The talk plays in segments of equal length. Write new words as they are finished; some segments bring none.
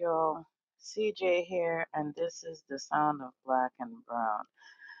CJ here, and this is the sound of black and brown.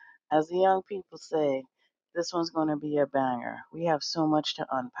 As the young people say, this one's going to be a banger. We have so much to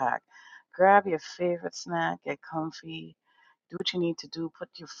unpack. Grab your favorite snack, get comfy, do what you need to do, put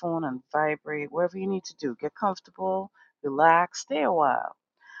your phone on vibrate, wherever you need to do. Get comfortable, relax, stay a while.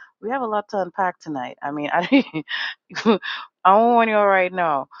 We have a lot to unpack tonight. I mean, I'm warning you all right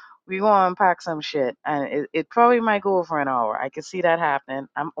now. We gonna unpack some shit, and it probably might go over an hour. I can see that happening.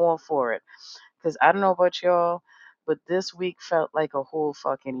 I'm all for it. Because I don't know about y'all, but this week felt like a whole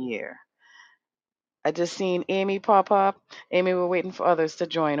fucking year. I just seen Amy pop up. Amy, we're waiting for others to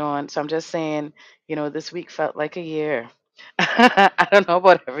join on. So I'm just saying, this week felt like a year. I don't know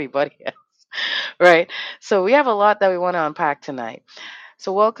about everybody else, right? So we have a lot that we want to unpack tonight.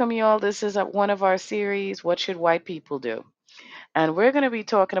 So welcome you all. This is one of our series, What Should White People Do? And we're going to be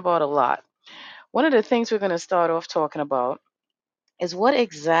talking about a lot. One of the things we're going to start off talking about is what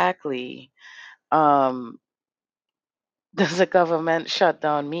exactly um, does a government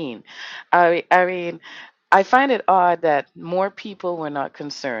shutdown mean? I mean, I find it odd that more people were not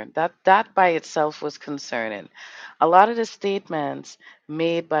concerned. That by itself was concerning. A lot of the statements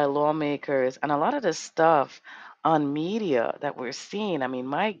made by lawmakers and a lot of the stuff on media that we're seeing, I mean,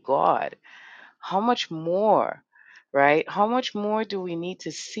 my God, how much more, right? How much more do we need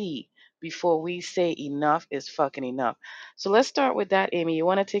to see before we say enough is fucking enough? So let's start with that, Amy. You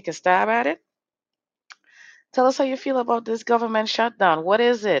want to take a stab at it? Tell us how you feel about this government shutdown. What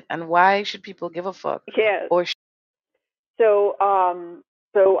is it, and why should people give a fuck? Yeah. Or So,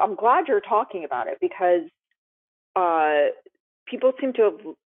 I'm glad you're talking about it because uh, people seem to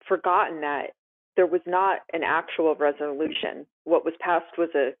have forgotten that there was not an actual resolution. What was passed was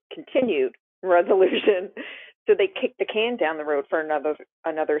a continued resolution. So they kicked the can down the road for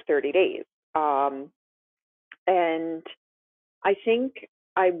another 30 days. And I think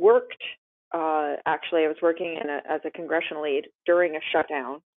I worked. Actually, I was working as a congressional aide during a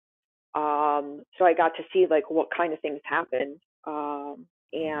shutdown, so I got to see like what kind of things happened.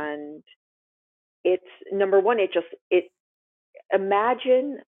 And it's number one, it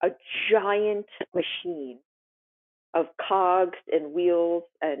imagine a giant machine of cogs and wheels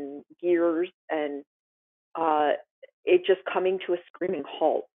and gears and uh, it just coming to a screaming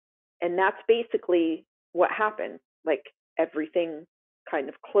halt. And that's basically what happened. Like everything kind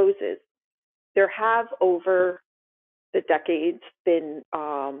of closes. There have over the decades been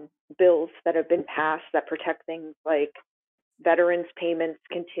bills that have been passed that protect things like veterans payments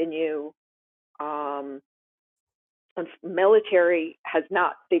continue. Um, Military has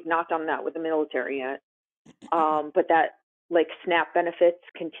not, they've not done that with the military yet. But that like SNAP benefits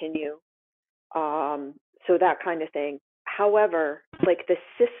continue. Um, so that kind of thing. However, like the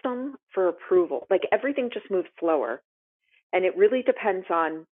system for approval, like everything just moves slower, and it really depends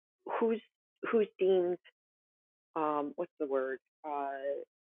on who's who's deemed what's the word?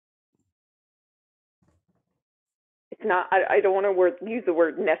 It's not. I don't want to use the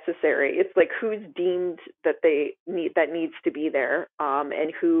word necessary. It's like who's deemed that they need that needs to be there,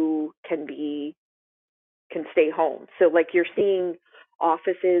 and who can stay home. So like you're seeing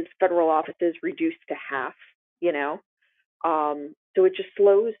offices, federal offices reduced to half. You know, so it just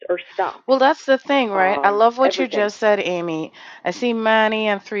slows or stops well, that's the thing, right? I love what you everything. just said, Amy. I see Manny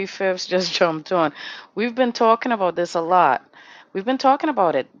and Three Fifths just jumped on. We've been talking about this a lot. We've been talking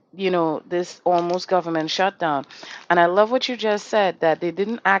about it, this almost government shutdown. And I love what you just said that they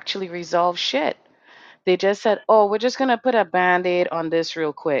didn't actually resolve shit. They just said, oh, we're just going to put a band aid on this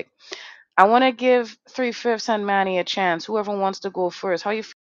real quick. I want to give Three Fifths and Manny a chance. Whoever wants to go first. How you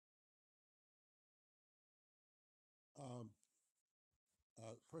Um,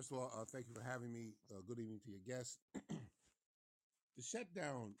 First of all, thank you for having me. Good evening to your guests. The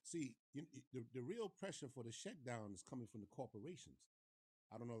shutdown, see, the real pressure for the shutdown is coming from the corporations.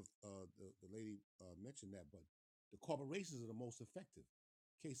 I don't know if the lady mentioned that, but the corporations are the most effective.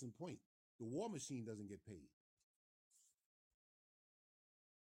 Case in point, the war machine doesn't get paid.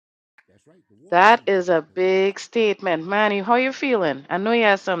 That's right, the war That machine is doesn't a get paid. big statement. Manny, how you feeling? I know you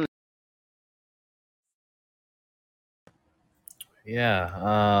have some. Yeah.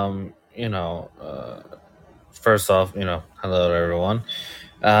 First off, hello everyone.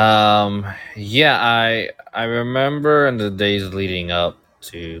 Yeah, I remember in the days leading up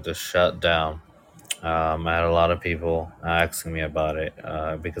to the shutdown, I had a lot of people asking me about it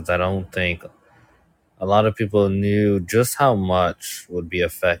because I don't think a lot of people knew just how much would be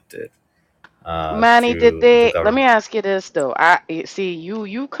affected Manny, did through the let me government. ask you this though. See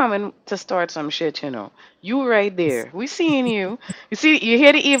you coming to start some shit. You right there. We seeing you. You see, you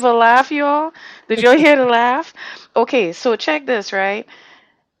hear the evil laugh, y'all? Did y'all hear the laugh? Okay, so check this, right?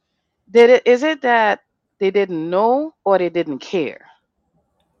 Is it that they didn't know or they didn't care?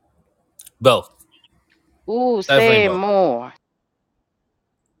 Both. Ooh, Definitely say both. more.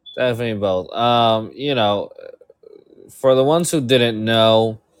 Definitely both. For the ones who didn't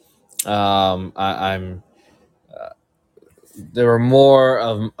know, I'm there were more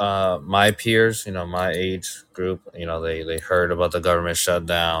of my peers, my age group. They heard about the government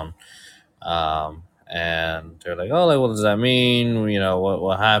shutdown, and they're like, "Oh, like, what does that mean?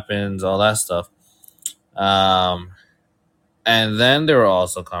 What happens? All that stuff." Um, and then there were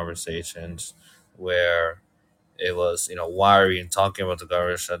also conversations where it was, why are you talking about the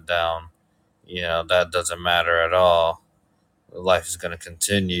government shutdown? That doesn't matter at all. Life is going to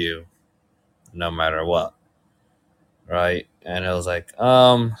continue no matter what, right? And it was like,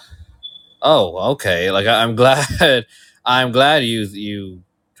 oh, okay. Like, I'm glad, I'm glad you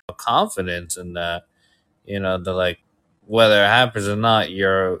have confidence in that. That, like, whether it happens or not,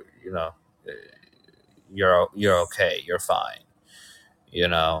 you're okay. You're fine. You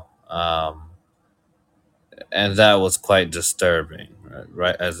know, um, and that was quite disturbing,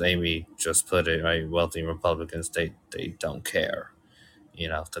 right? As Amy just put it, right? Wealthy Republicans, they don't care,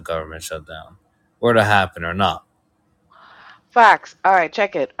 if the government shut down, were to happen or not. Facts. All right,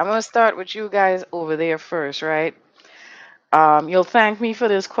 check it. I'm gonna start with you guys over there first, right? You'll thank me for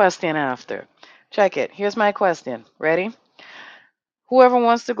this question after. Check it. Here's my question. Ready? Whoever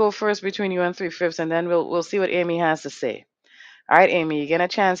wants to go first between you and three fifths, and then we'll see what Amy has to say. All right, Amy, you get a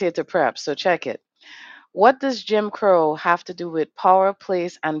chance here to prep, so check it. What does Jim Crow have to do with power,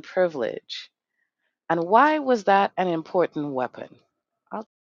 place, and privilege? And why was that an important weapon? I'll-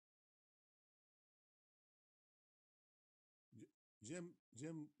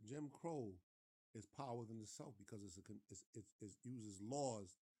 Jim Crow is power within itself because it uses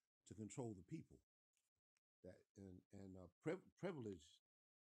laws to control the people. That and privilege,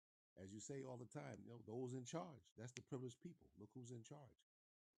 as you say all the time, those in charge. That's the privileged people. Look who's in charge.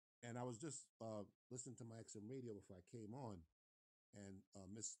 And I was just listening to my XM radio before I came on, and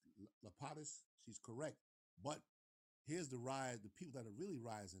Miss Lapatis, she's correct. But here's the rise: the people that are really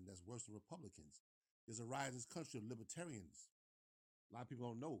rising, that's worse than Republicans. There's a rise in this country of libertarians. A lot of people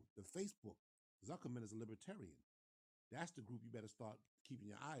don't know the Facebook. Zuckerman is a libertarian. That's the group you better start keeping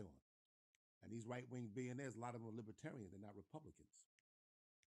your eye on. And these right wing billionaires, a lot of them are libertarian. They're not Republicans.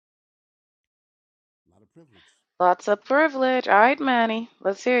 A lot of privilege. Lots of privilege. All right, Manny,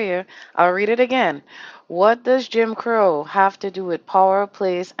 let's hear you. I'll read it again. What does Jim Crow have to do with power,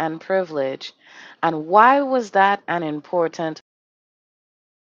 place, and privilege? And why was that an important?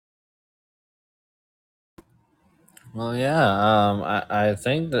 Well, yeah, I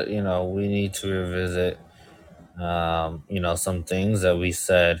think that we need to revisit some things that we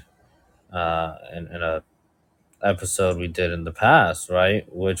said in a episode we did in the past, right?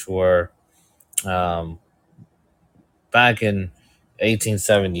 Which were um, back in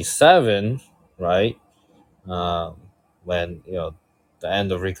 1877, right? Um, when the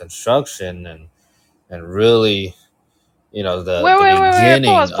end of Reconstruction and really Wait, the wait, wait, wait. beginning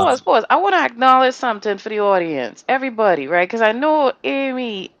Pause, of. pause, pause. I want to acknowledge something for the audience, everybody, right? Because I know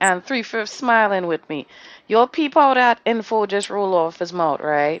Amy and three fifths smiling with me. You'll peep how that info just roll off his mouth,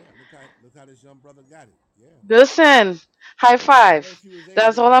 right? Yeah, look how this young brother got it. Yeah. Listen, high What five. else you was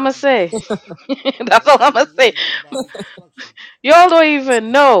That's ignorant all I'm gonna about say. Reconstruction? That's What all else I'm you gonna was say. ignorant about Reconstruction? Y'all don't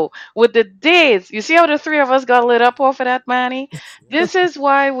even know with the days. You see how the three of us got lit up off of that, Manny? Yeah. This is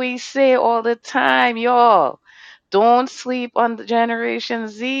why we say all the time, y'all, don't sleep on the Generation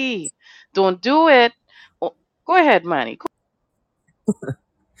Z. Don't do it. Oh, go ahead, Manny.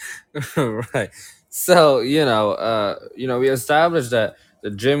 Right. So we established that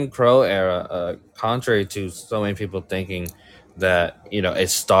the Jim Crow era, contrary to so many people thinking that it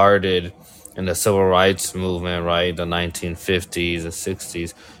started in the civil rights movement, right, the 1950s, the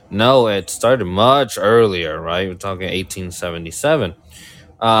 60s. No, it started much earlier, right? We're talking 1877.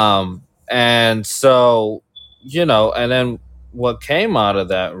 And so and then what came out of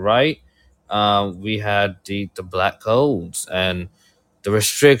that, right? We had the black codes and the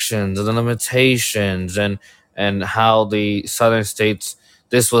restrictions and the limitations and how the southern states,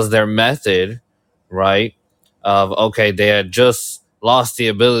 this was their method, right? Of, okay, they had just lost the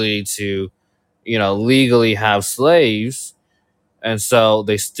ability to legally have slaves, and so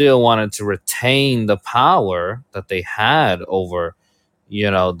they still wanted to retain the power that they had over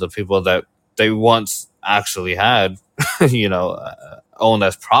the people that they once actually had owned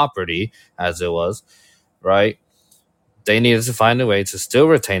as property, as it was, right? They needed to find a way to still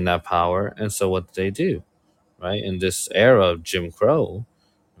retain that power. And so what did they do, right? In this era of Jim Crow,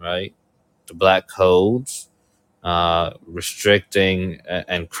 right? The black codes, restricting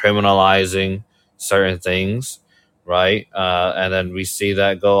and criminalizing certain things, right? And then we see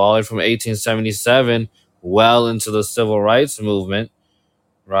that go all the way from 1877 well into the civil rights movement,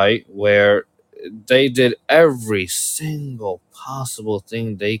 right? Where they did every single possible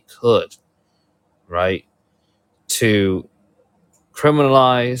thing they could, right? To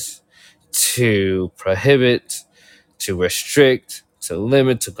criminalize, to prohibit, to restrict, to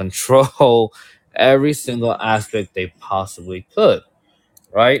limit, to control every single aspect they possibly could,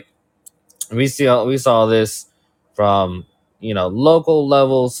 right? We saw this from local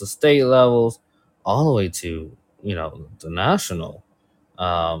levels to state levels, all the way to the national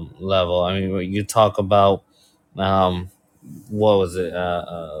level. I mean, when you talk about um, what was it,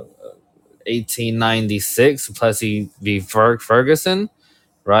 1896, Plessy v. Ferguson,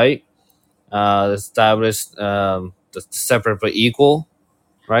 right? Established the separate but equal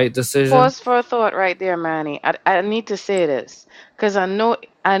right decision. Pause for a thought right there, Manny. I need to say this because I know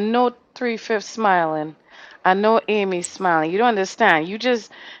 3/5 smiling. I know Amy's smiling. You don't understand.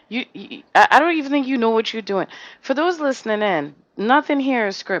 I don't even think you know what you're doing. For those listening in, nothing here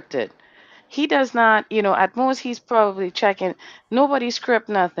is scripted. He does not, at most he's probably checking. Nobody script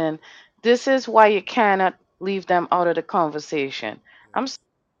nothing. This is why you cannot leave them out of the conversation. I'm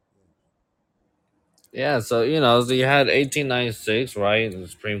Yeah, so so you had 1896, right, in the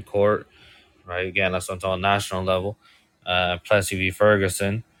Supreme Court, right? Again, that's on national level. Plessy v.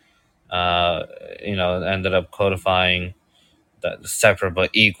 Ferguson, uh, ended up codifying the separate but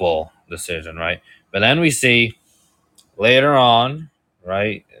equal decision, right? But then we see later on,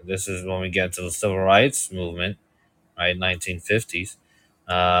 right? This is when we get to the civil rights movement, right? 1950s.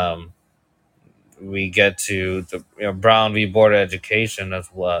 Um, we get to the Brown v. Board of Education. That's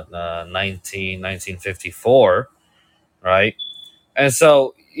what 1954, right? And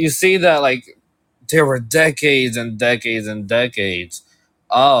so you see that like there were decades and decades and decades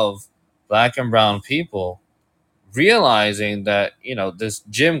of black and brown people realizing that this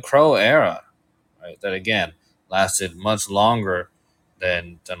Jim Crow era, right, that again lasted much longer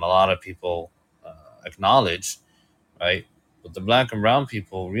than a lot of people acknowledge, right? But the black and brown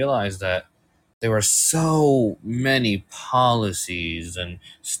people realized that there were so many policies and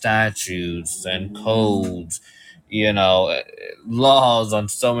statutes and codes, laws on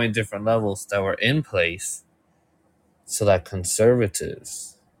so many different levels that were in place so that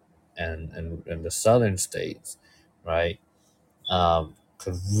conservatives and the southern states, right,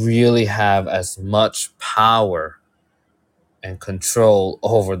 could really have as much power and control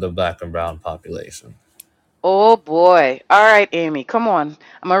over the black and brown population. Oh boy. All right, Amy, come on.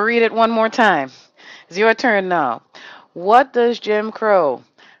 I'm going to read it one more time. It's your turn now. What does Jim Crow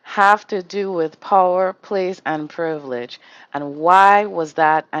have to do with power, place, and privilege? And why was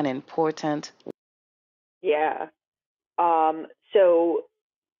that an important? Yeah. So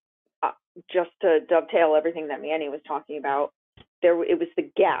uh, just to dovetail everything that Manny was talking about, it was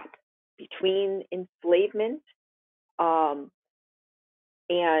the gap between enslavement um,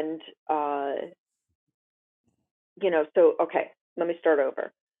 and so okay, let me start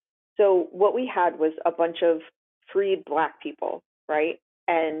over. So what we had was a bunch of freed black people, right?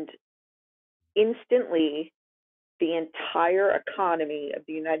 And instantly the entire economy of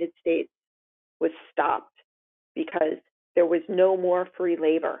the United States was stopped because there was no more free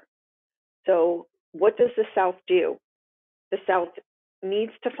labor. So what does the South do? The South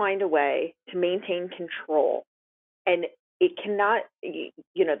needs to find a way to maintain control. And it cannot,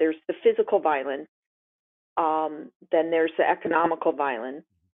 there's the physical violence, then there's the economical violence,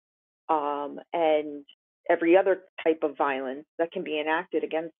 and every other type of violence that can be enacted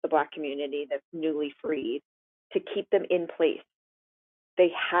against the Black community that's newly freed to keep them in place. They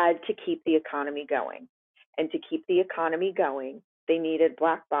had to keep the economy going. And to keep the economy going, they needed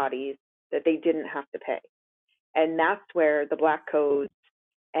Black bodies that they didn't have to pay. And that's where the Black codes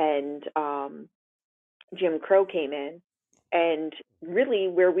and Jim Crow came in, and really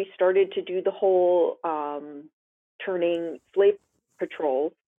where we started to do the whole turning slave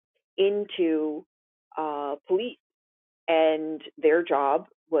patrols into police. And their job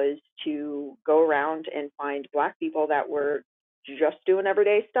was to go around and find Black people that were just doing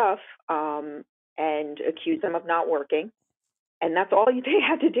everyday stuff and accuse them of not working. And that's all they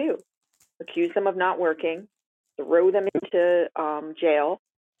had to do: accuse them of not working, throw them into jail,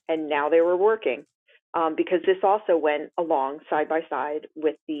 and now they were working. Because this also went along side by side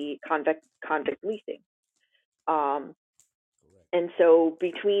with the convict leasing. And so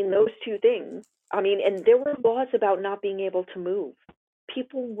between those two things, and there were laws about not being able to move.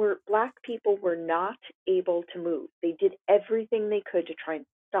 Black people were not able to move. They did everything they could to try and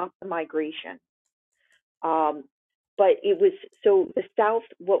stop the migration. But it was so the South,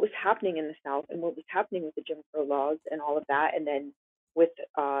 what was happening in the South and what was happening with the Jim Crow laws and all of that, and then with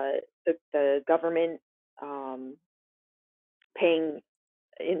the government paying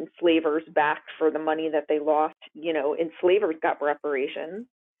enslavers back for the money that they lost, enslavers got reparations,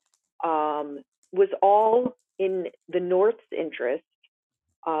 was all in the North's interest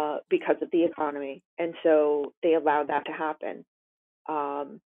because of the economy. And so they allowed that to happen.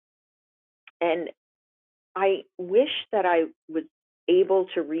 And I wish that I was able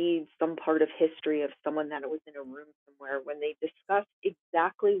to read some part of history of someone that was in a room somewhere when they discussed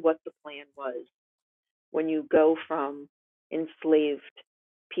exactly what the plan was when you go from enslaved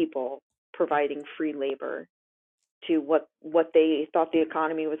people providing free labor to what they thought the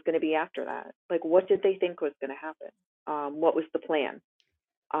economy was going to be after that. Like, what did they think was going to happen? What was the plan?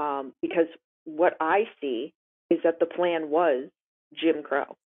 Because what I see is that the plan was Jim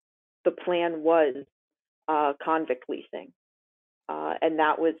Crow. The plan was convict leasing, and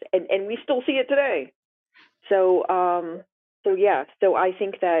that was, and we still see it today. So, so I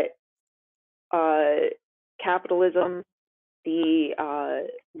think that capitalism, the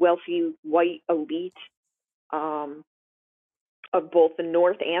wealthy white elite of both the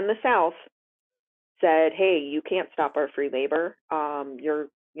North and the South said, "Hey, you can't stop our free labor. You're,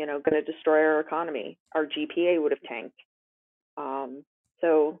 going to destroy our economy. Our GPA would have tanked."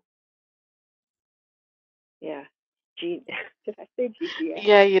 So, yeah. Did I say GPA?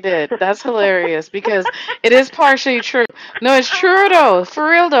 Yeah, you did. That's hilarious because it is partially true. No, it's true though. For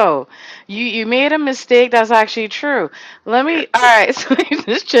real though. You made a mistake that's actually true. All right, so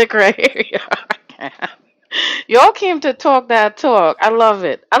this chick right here. Y'all came to talk that talk. I love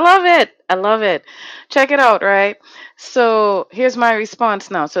it. I love it. I love it. Check it out, right? So here's my response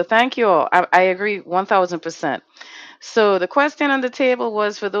now. So thank you all. I agree 1000%. So the question on the table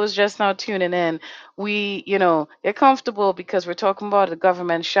was for those just now tuning in, get comfortable because we're talking about the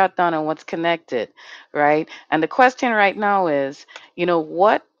government shutdown and what's connected, right? And the question right now is,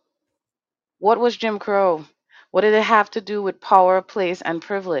 what was Jim Crow? What did it have to do with power, place, and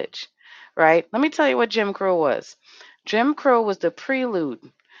privilege, right? Let me tell you what Jim Crow was. Jim Crow was the prelude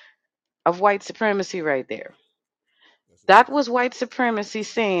of white supremacy right there. Yes, it That was. was white supremacy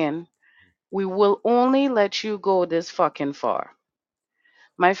saying, we will only let you go this fucking far.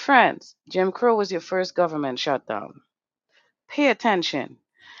 My friends, Jim Crow was your first government shutdown. Pay attention.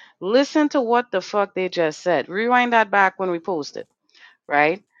 Listen to what the fuck they just said. Rewind that back when we posted,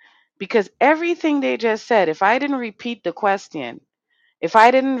 right? Because everything they just said, if I didn't repeat the question, if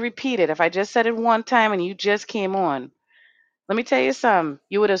I didn't repeat it, if I just said it one time and you just came on, let me tell you something.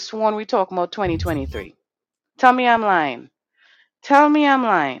 You would have sworn we talking about 2023. Tell me I'm lying. Tell me I'm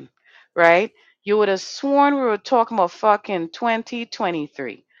lying, right? You would have sworn we were talking about fucking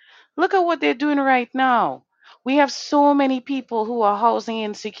 2023. Look at what they're doing right now. We have so many people who are housing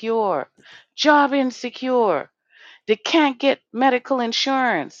insecure, job insecure. They can't get medical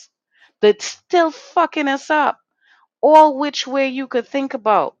insurance. That's still fucking us up. All which way you could think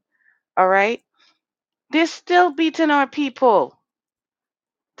about. All right? They're still beating our people.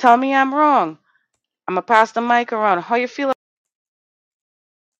 Tell me I'm wrong. I'm going to pass the mic around. How you feel?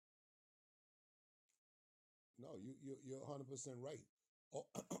 No, you're 100% right.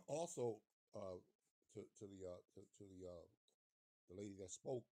 Also, to the lady that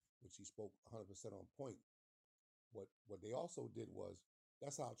spoke, which she spoke 100% on point. What they also did was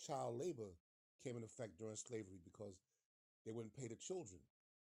that's how child labor came in effect during slavery because they wouldn't pay the children,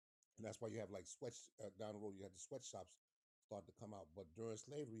 and that's why you have like down the road. You had the sweatshops start to come out, but during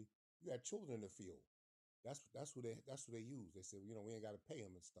slavery, you had children in the field. That's who they use. They said, we ain't got to pay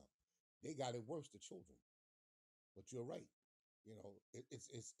them and stuff. They got it worse, the children. But you're right.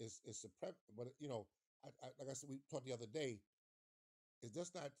 It's a prep. But like I said, we talked the other day. It's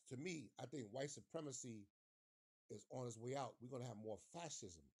just not to me. I think white supremacy is on its way out. We're going to have more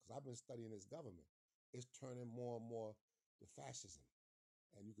fascism because I've been studying this government. It's turning more and more to fascism,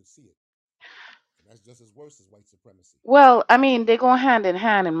 and you can see it. And that's just as worse as white supremacy. Well, I mean, they go hand in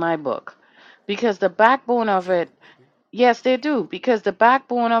hand in my book because the backbone Yes, of they do. it, They do. yes, they do, because the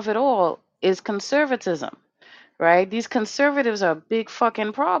backbone of it all is conservatism, right? These conservatives are a big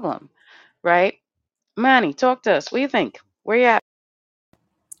fucking problem, right? Manny, talk to us. What do you think? Where you at?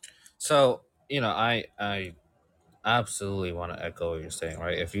 So, I absolutely want to echo what you're saying,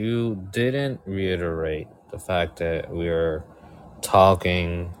 right? If you didn't reiterate the fact that we are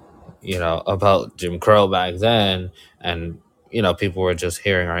talking, about Jim Crow back then, and people were just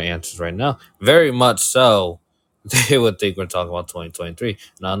hearing our answers right now, very much so, they would think we're talking about 2023.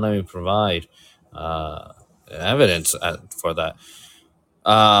 Now, let me provide evidence for that.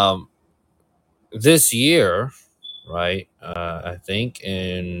 Um, this year, right? I think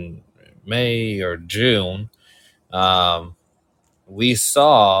in May or June, um, we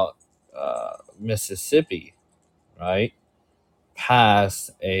saw Mississippi, right,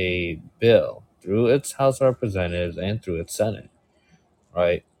 pass a bill through its House of Representatives and through its Senate,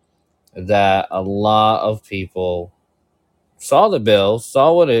 right, that a lot of people saw the bill,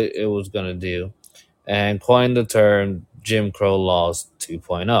 saw what it was going to do, and coined the term Jim Crow Laws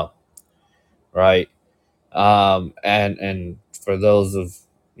 2.0, right? And for those of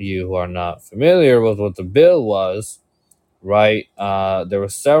you who are not familiar with what the bill was, right, there were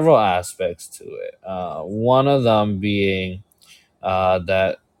several aspects to it. One of them being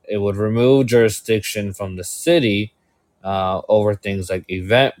that it would remove jurisdiction from the city over things like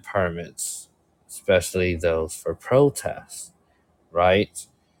event permits, especially those for protests, right?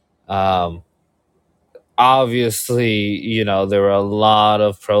 Um, Obviously, there were a lot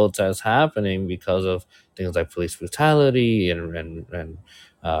of protests happening because of things like police brutality and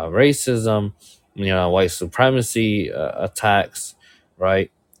racism, white supremacy attacks,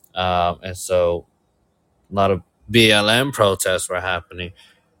 right? And so a lot of BLM protests were happening.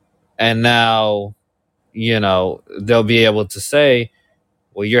 And now, they'll be able to say,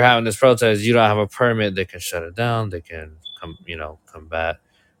 well, you're having this protest, you don't have a permit, they can shut it down, they can combat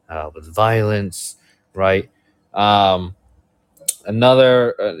with violence, right? Um,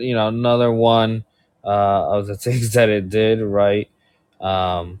 another one of the things that it did, right,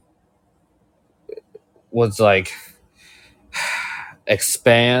 um, was like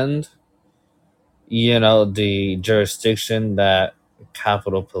expand, the jurisdiction that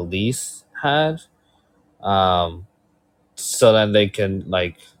Capitol Police had, um, so then they can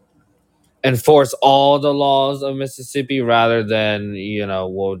like enforce all the laws of Mississippi rather than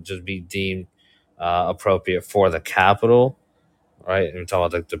what would just be deemed appropriate for the capital, right? And we're talking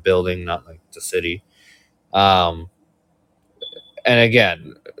about like the building, not like the city. Um, and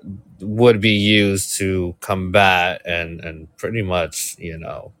again, would be used to combat and pretty much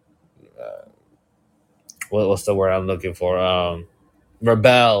what's the word I'm looking for?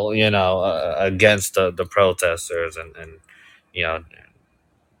 Rebel, against the protesters and you know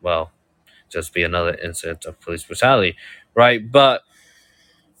well, just be another incident of police brutality, right? But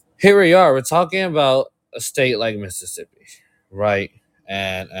here we are. We're talking about a state like Mississippi, right?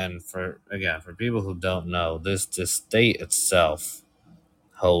 And for people who don't know, this state itself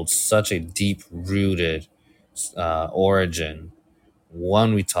holds such a deep rooted origin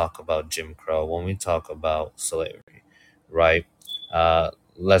when we talk about Jim Crow, when we talk about slavery, right?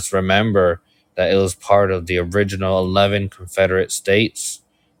 Let's remember that it was part of the original 11 Confederate states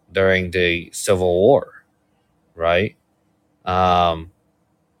during the Civil War, right? Um,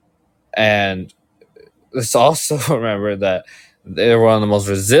 and let's also remember that they were one of the most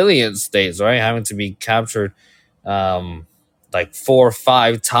resilient states, right? Having to be captured like 4 or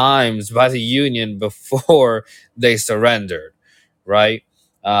 5 times by the Union before they surrendered, right?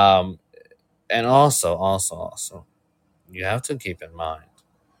 Um, and also, you have to keep in mind,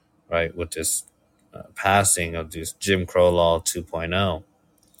 right, with this passing of this Jim Crow Law 2.0,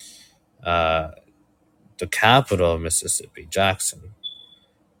 the capital of Mississippi, Jackson,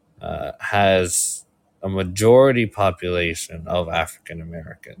 has a majority population of African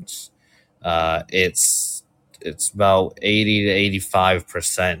Americans. It's about 80 to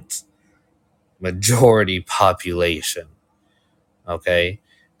 85% majority population. Okay,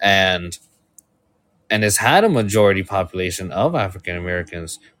 and it's had a majority population of African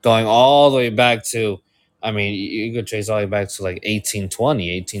Americans going all the way back to, I mean, you could trace all the way back to like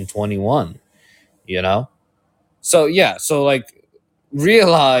 1820, 1821. So yeah, so like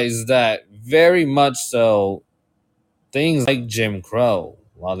realize that very much so things like Jim Crow,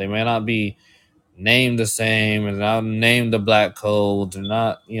 while they may not be named the same and not named the Black Code, they're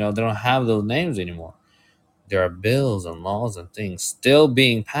not, they don't have those names anymore. There are bills and laws and things still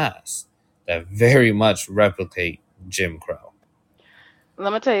being passed that very much replicate Jim Crow.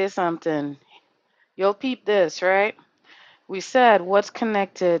 Let me tell you something. You'll peep this, right? We said what's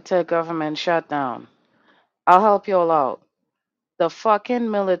connected to a government shutdown. I'll help you all out. The fucking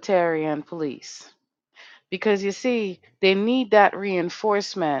military and police. Because you see, they need that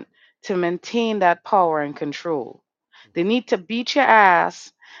reinforcement to maintain that power and control. They need to beat your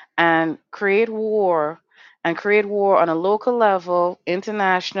ass and create war on a local level,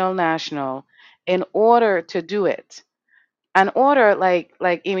 international, national, in order to do it. An order, like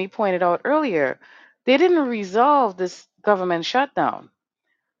Amy pointed out earlier, they didn't resolve this government shutdown.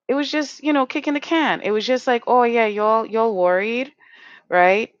 It was just, kicking the can. It was just like, oh yeah, y'all worried,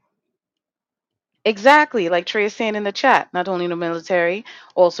 right? Exactly, like Trey is saying in the chat, not only the military,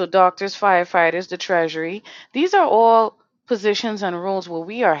 also doctors, firefighters, the treasury. These are all positions and roles where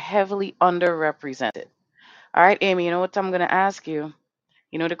we are heavily underrepresented. All right, Amy, you know what I'm going to ask you?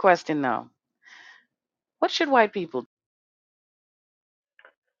 You know the question now. What should white people do?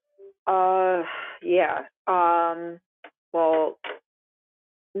 Uh, yeah. Well,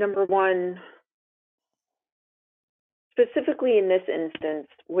 number one, specifically in this instance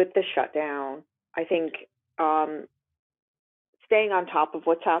with the shutdown, I think um, staying on top of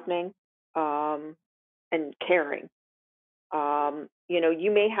what's happening and caring.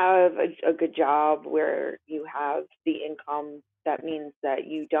 You may have a good job where you have the income that means that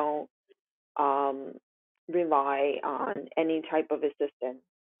you don't um, rely on any type of assistance.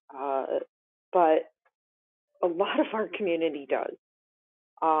 But a lot of our community does.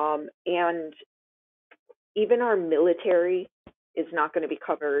 And even our military is not going to be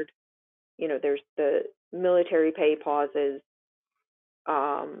covered. There's the military pay pauses.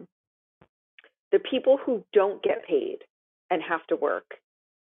 Um, the people who don't get paid and have to work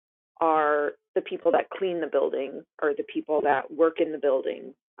are the people that clean the building or the people that work in the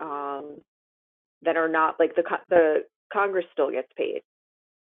building that are not like the Congress still gets paid.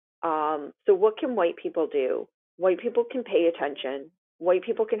 So what can white people do? White people can pay attention. White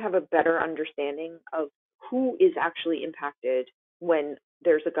people can have a better understanding of who is actually impacted when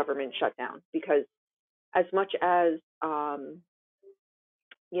there's a government shutdown. Because as much as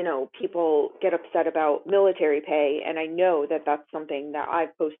people get upset about military pay, and I know that that's something that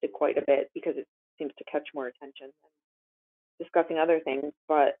I've posted quite a bit because it seems to catch more attention than discussing other things.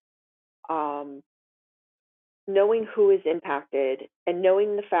 But um, knowing who is impacted and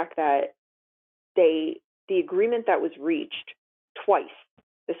knowing the fact that the agreement that was reached twice.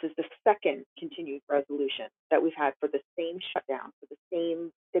 This is the second continued resolution that we've had for the same shutdown, for the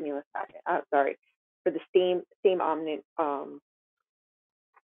same stimulus package. For the same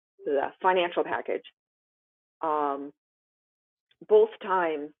the financial package. Both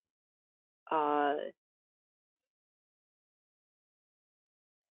times, uh,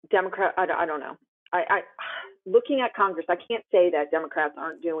 Democrat. I don't know. I looking at Congress, I can't say that Democrats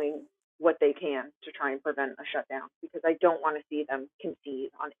aren't doing what they can to try and prevent a shutdown because I don't want to see them concede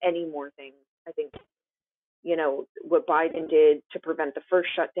on any more things. I think what Biden did to prevent the first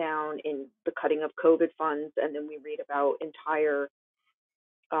shutdown in the cutting of COVID funds, and then we read about entire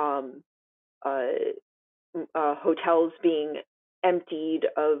um, uh, hotels being emptied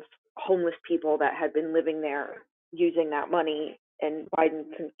of homeless people that had been living there using that money, and Biden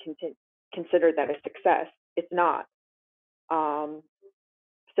considered that a success. It's not. Um,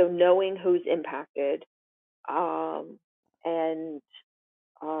 so knowing who's impacted and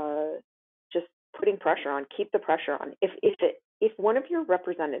just putting pressure on, keep the pressure on. If one of your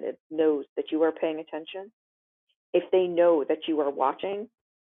representatives knows that you are paying attention, if they know that you are watching,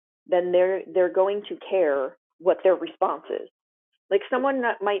 then they're going to care what their response is. Like someone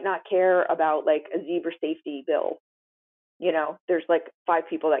that might not care about like a zebra safety bill. There's like 5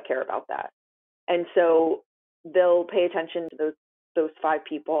 people that care about that, and so they'll pay attention to those 5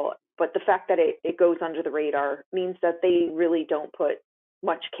 people. But the fact that it goes under the radar means that they really don't put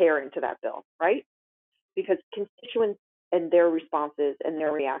much care into that bill, right? Because constituents and their responses and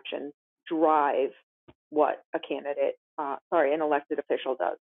their reactions drive what a candidate, an elected official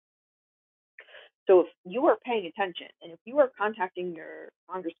does. So if you are paying attention and if you are contacting your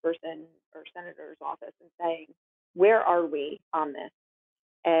congressperson or senator's office and saying, where are we on this?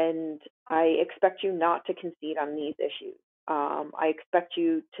 And I expect you not to concede on these issues. I expect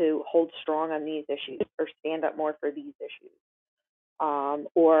you to hold strong on these issues or stand up more for these issues.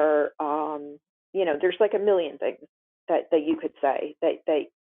 There's like a million things that you could say that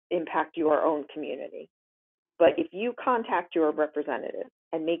impact your own community. But if you contact your representative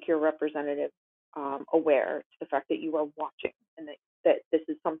and make your representative aware to the fact that you are watching and that this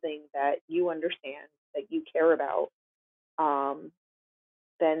is something that you understand, that you care about,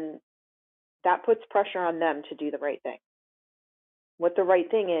 then that puts pressure on them to do the right thing. What the right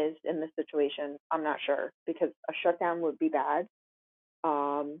thing is in this situation, I'm not sure, because a shutdown would be bad.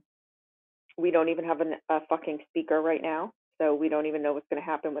 We don't even have a fucking speaker right now, so we don't even know what's going to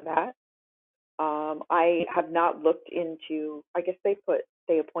happen with that. I have not looked into. I guess they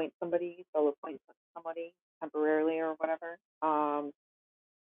appoint somebody. They'll appoint somebody temporarily or whatever.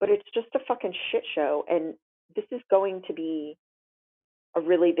 But it's just a fucking shit show, and this is going to be a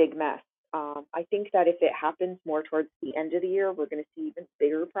really big mess. I think that if it happens more towards the end of the year, we're going to see even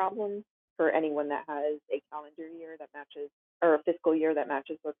bigger problems for anyone that has a calendar year that matches or a fiscal year that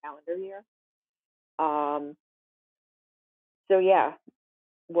matches their calendar year. So yeah,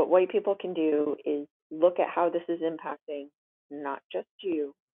 what white people can do is look at how this is impacting not just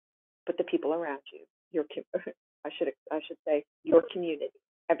you, but the people around you. Your I should say your community,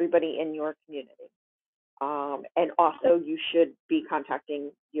 everybody in your community. And also, you should be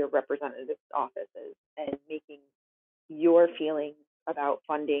contacting your representatives' offices and making your feelings about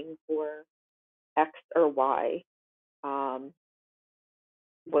funding for X or Y um,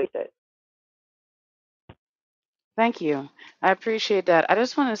 voice it. Thank you. I appreciate that. I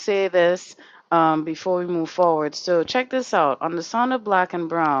just want to say this before we move forward. So, check this out. On the Sound of Black and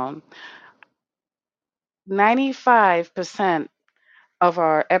Brown, 95% of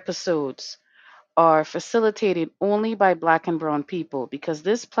our episodes are facilitated only by Black and Brown people because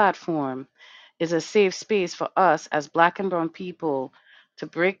this platform is a safe space for us as Black and Brown people to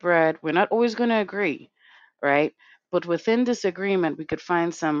break bread. We're not always going to agree, right? But within this agreement, we could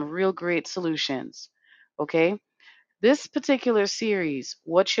find some real great solutions. Okay? This particular series,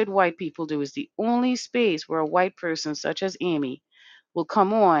 What Should White People Do, is the only space where a white person such as Amy will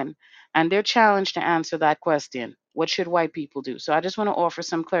come on and they're challenged to answer that question. What should white people do? So I just want to offer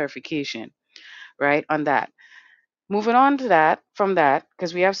some clarification, right, on that. Moving on to that, from that,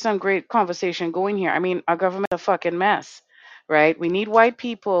 because we have some great conversation going here. I mean, our government's a fucking mess, right? We need white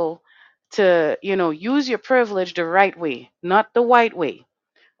people to, use your privilege the right way, not the white way.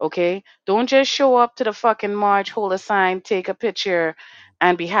 Okay? Don't just show up to the fucking march, hold a sign, take a picture,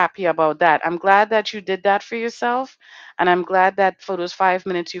 and be happy about that. I'm glad that you did that for yourself. And I'm glad that for those 5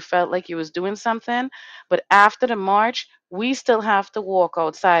 minutes you felt like you was doing something. But after the march, we still have to walk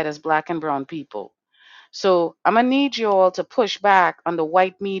outside as black and brown people. So I'm gonna need you all to push back on the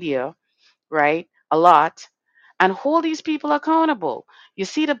white media, right? A lot, and hold these people accountable. You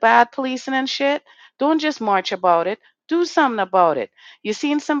see the bad policing and shit? Don't just march about it. Do something about it. You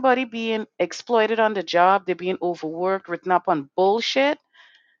seen somebody being exploited on the job, they're being overworked, written up on bullshit?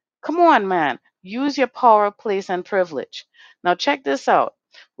 Come on, man. Use your power, place, and privilege. Now, check this out.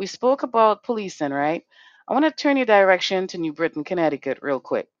 We spoke about policing, right? I want to turn your direction to New Britain, Connecticut, real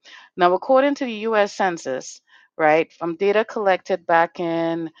quick. Now, according to the U.S. Census, right, from data collected back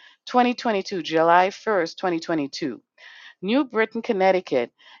in 2022, July 1st, 2022, New Britain,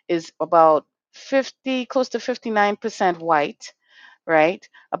 Connecticut is about 50, close to 59% white, right?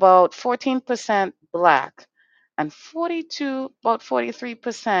 About 14% black, and about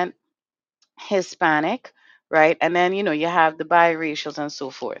 43% Hispanic, right? And then, you have the biracials and so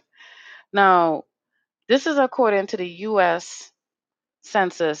forth. Now, this is according to the US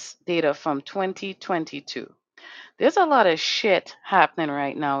Census data from 2022. There's a lot of shit happening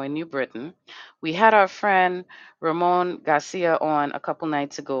right now in New Britain. We had our friend Ramon Garcia on a couple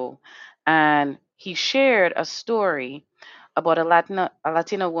nights ago, and he shared a story about a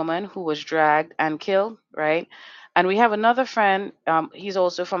Latina woman who was dragged and killed, right? And we have another friend, he's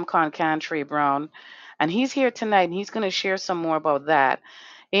also from Concan, Trey Brown, and he's here tonight, and he's going to share some more about that.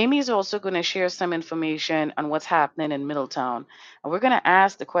 Amy's also going to share some information on what's happening in Middletown. And we're going to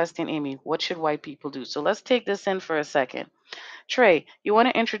ask the question, Amy, what should white people do? So let's take this in for a second. Trey, you want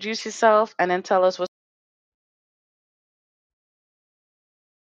to introduce yourself and then tell us what's.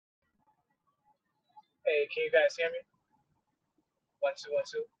 Hey, can you guys hear me? 1 2 1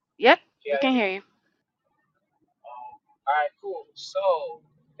 2. Yep, Can we you hear can me? hear you. All right, cool. So,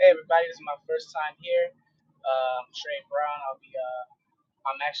 hey everybody, this is my first time here. Trey Brown.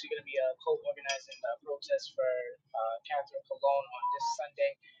 I'm actually gonna be co-organizing a protest for Catherine Colon on this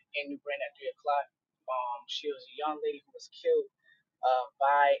Sunday in New Britain at 3 o'clock. She was a young lady who was killed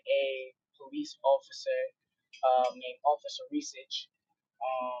by a police officer named Officer Research,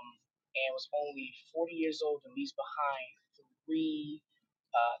 and was only 40 years old and leaves behind three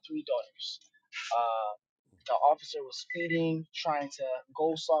daughters. Uh, the officer was speeding, trying to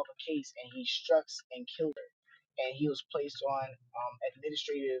go solve a case, and he struck and killed her. And he was placed on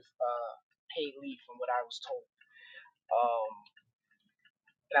administrative paid leave, from what I was told. Um,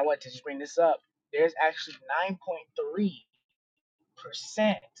 and I wanted to just bring this up. There's actually 9.3%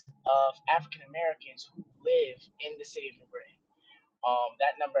 of African Americans who live in the city of New Britain.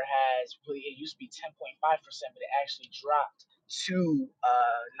 That number has really, it used to be 10.5%, but it actually dropped to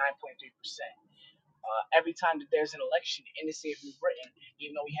 9.3%. Every time that there's an election in the city of New Britain,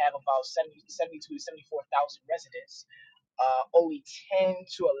 even though we have about 72 to 74,000 residents, only 10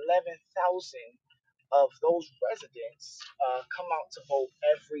 to 11,000 of those residents come out to vote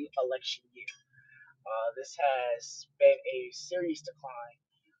every election year. This has been a serious decline,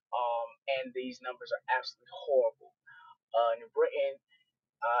 and these numbers are absolutely horrible. New Britain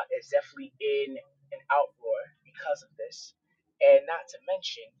is definitely in an outroar because of this. And not to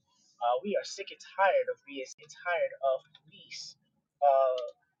mention, we are sick and tired of police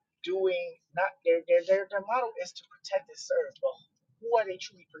doing not their model is to protect and serve, but who are they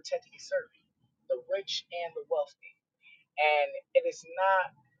truly protecting and serving? The rich and the wealthy. And it is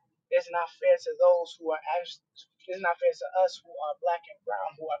not it's not fair to those who are actually it's not fair to us who are black and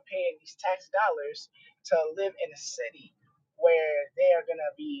brown who are paying these tax dollars to live in a city where they are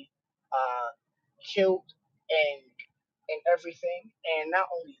gonna be uh, killed and everything. And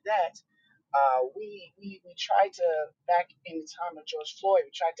not only that, we tried to, back in the time of George Floyd,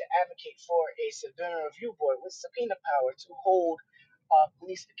 we tried to advocate for a civilian review board with subpoena power to hold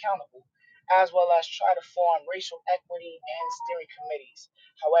police accountable, as well as try to form racial equity and steering committees.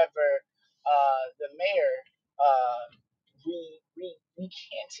 However, the mayor uh,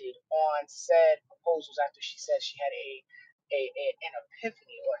 recanted on said proposals after she said she had an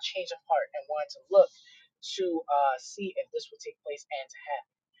epiphany or a change of heart and wanted to look to see if this would take place and to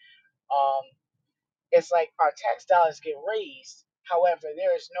happen. Um, it's like our tax dollars get raised. However,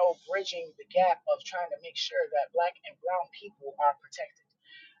 there is no bridging the gap of trying to make sure that black and brown people are protected.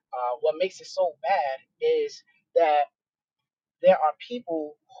 What makes it so bad is that there are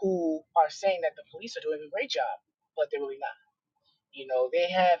people who are saying that the police are doing a great job, but they're really not. You know, they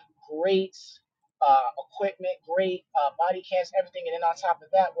have great equipment, great body cams, everything. And then on top of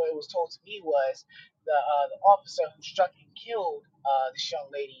that, what it was told to me was the officer who struck and killed this young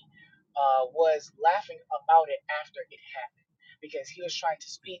lady was laughing about it after it happened because he was trying to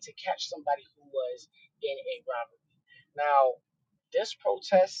speed to catch somebody who was in a robbery. Now, this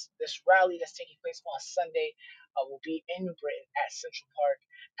protest, this rally that's taking place on Sunday, will be in New Britain at Central Park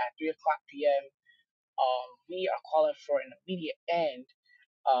at 3 o'clock p.m. We are calling for an immediate end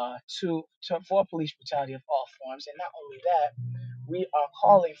for police brutality of all forms, and not only that, we are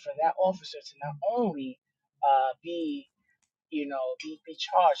calling for that officer to not only be be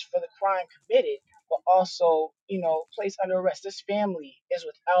charged for the crime committed, but also placed under arrest. This family is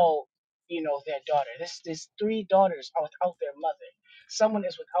without their daughter. This three daughters are without their mother. Someone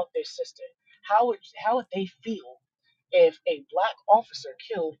is without their sister. How would they feel if a black officer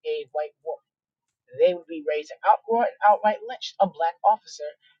killed a white woman? They would be ready to outroar and outright lynch a black officer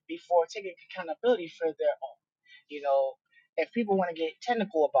before taking accountability for their own. You know, if people want to get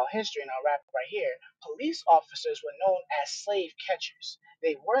technical about history, and I'll wrap it right here, police officers were known as slave catchers.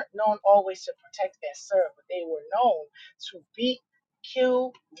 They weren't known always to protect and serve, but they were known to beat,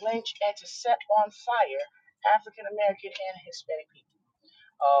 kill, lynch, and to set on fire African American and Hispanic people.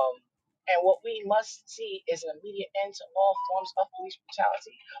 Um, and what we must see is an immediate end to all forms of police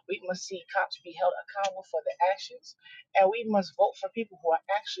brutality. We must see cops be held accountable for their actions. And we must vote for people who are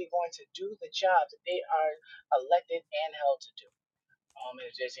actually going to do the job that they are elected and held to do. And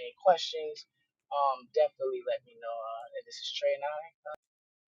if there's any questions, definitely let me know. And this is Trey and I.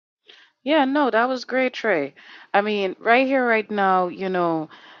 Yeah, no, that was great, Trey. I mean, right here, right now,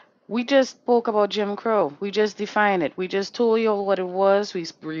 we just spoke about Jim Crow. We just defined it. We just told you what it was.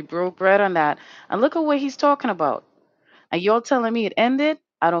 We broke bread on that. And look at what he's talking about. And you're telling me it ended?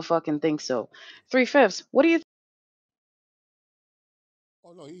 I don't fucking think so. Three fifths. What do you?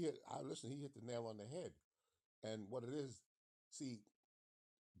 Oh no, listen. He hit the nail on the head. And what it is, see,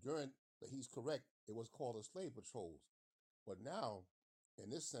 during he's correct. It was called the slave patrols, but now, in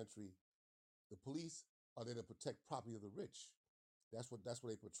this century, the police are there to protect property of the rich. That's what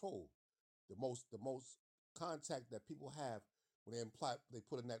they patrol. The most contact that people have when they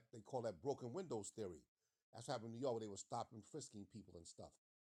put in that they call that broken windows theory. That's what happened in New York where they were stopping frisking people and stuff.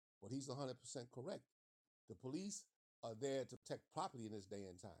 But he's 100% correct. The police are there to protect property in this day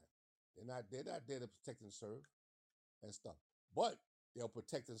and time. They're not there to protect and serve and stuff. But they'll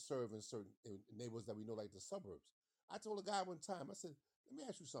protect and serve in certain neighborhoods that we know, like the suburbs. I told a guy one time, I said, let me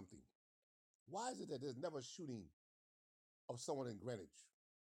ask you something. Why is it that there's never a shooting of someone in Greenwich,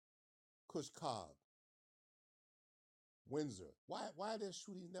 Kush Cobb, Windsor? Why are there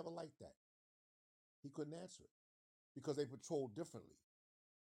shootings never like that? He couldn't answer it because they patrol differently.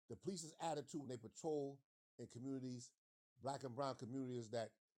 The police's attitude when they patrol in communities, black and brown communities, that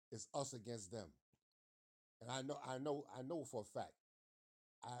it's us against them. And I know for a fact.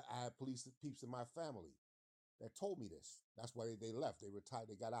 I had police peeps in my family that told me this. That's why they left. They retired.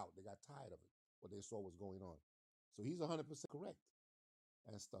 They got out. They got tired of it. What they saw was going on. So he's 100% correct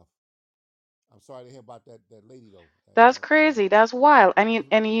and stuff. I'm sorry to hear about that lady though. That's crazy. That's wild.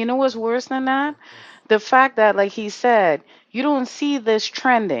 And you know what's worse than that? The fact that, like he said, you don't see this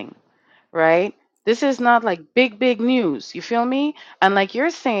trending, right? This is not like big, big news. You feel me? And like you're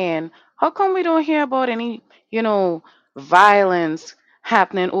saying, how come we don't hear about any, violence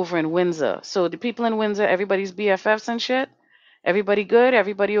happening over in Windsor? So the people in Windsor, everybody's BFFs and shit? Everybody good?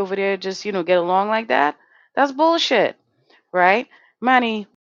 Everybody over there just, get along like that? That's bullshit, right? Manny,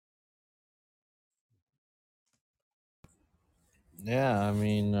 Yeah, I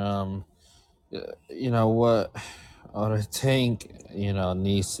mean, you know what I think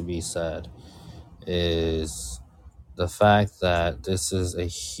needs to be said is the fact that this is a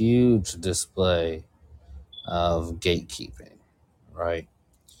huge display of gatekeeping, right?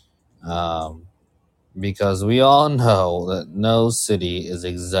 Um, because we all know that no city is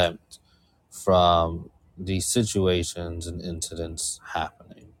exempt from these situations and incidents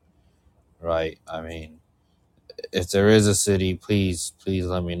happening, right? I mean, if there is a city, please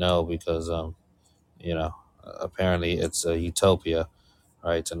let me know because you know, apparently it's a utopia,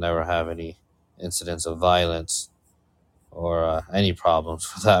 right, to never have any incidents of violence or any problems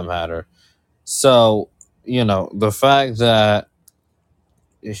for that matter. So, the fact that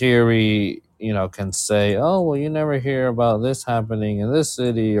here we, can say, oh, well, you never hear about this happening in this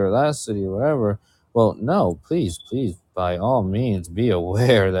city or that city or whatever. Well, no, please, by all means, be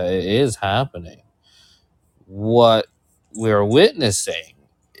aware that it is happening. What we're witnessing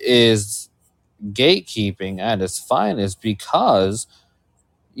is gatekeeping at its finest because,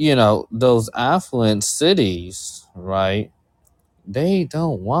 those affluent cities, right, they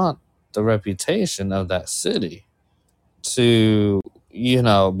don't want the reputation of that city to,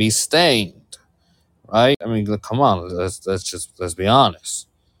 be stained, right? I mean, come on, let's be honest.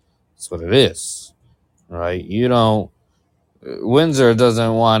 That's what it is, right? You don't Windsor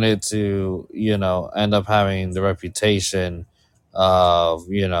doesn't want it to, end up having the reputation of,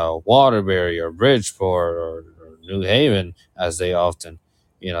 Waterbury or Bridgeport or New Haven, as they often,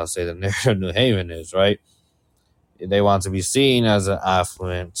 say the narrative New Haven is, right? They want to be seen as an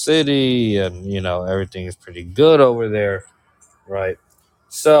affluent city and, everything is pretty good over there, right?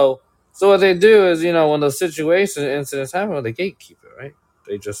 So what they do is, when those situation incidents happen, well, they gatekeep it, right?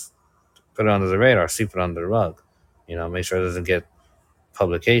 They just put it under the radar, sweep it under the rug, make sure it doesn't get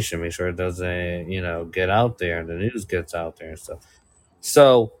publication, make sure it doesn't, get out there and the news gets out there and stuff.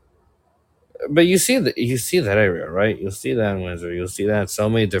 So, but you see that area, right? You'll see that in Windsor. You'll see that in so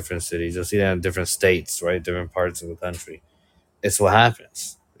many different cities. You'll see that in different states, right? Different parts of the country. It's what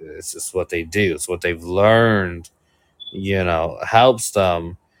happens. It's just what they do. It's what they've learned. Helps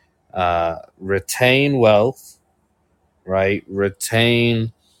them retain wealth, right?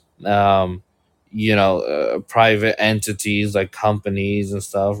 Retain, um, private entities like companies and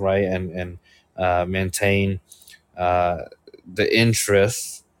stuff, right? And maintain uh, the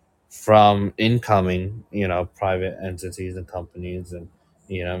interest from incoming, private entities and companies and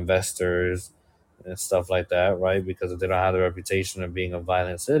investors and stuff like that, right? Because if they don't have the reputation of being a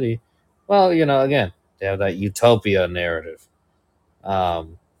violent city, well, again, they have that utopia narrative.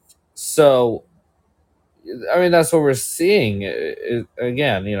 So I mean, that's what we're seeing.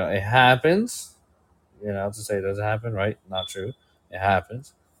 Again, it happens. To say it doesn't happen, right? Not true. It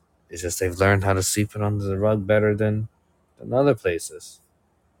happens. It's just they've learned how to sweep it under the rug better than other places.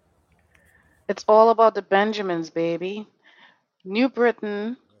 It's all about the Benjamins, baby. New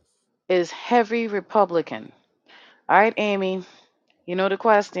Britain Yes. is heavy Republican. All right, Amy, you know the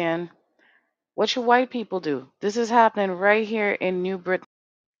question. What should white people do? This is happening right here in New Britain.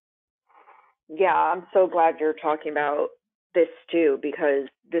 Yeah, I'm so glad you're talking about this too, because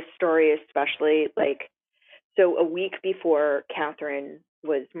this story, especially, like, so a week before Catherine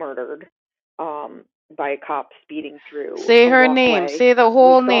was murdered, by a cop speeding through Say a her name. walkway, Say the we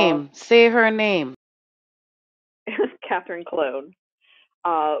whole saw name. Say her name. Catherine Clone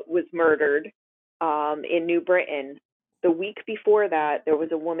was murdered in New Britain. The week before that, there was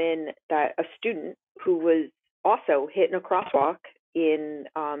a student who was also hit in a crosswalk in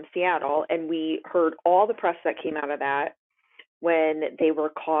Seattle, and we heard all the press that came out of that when they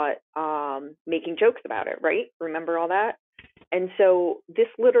were caught making jokes about it, right? Remember all that? And so this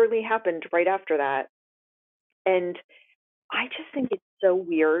literally happened right after that. And I just think it's so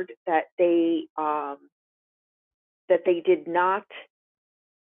weird that they did not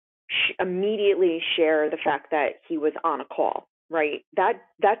immediately share the fact that he was on a call, right? That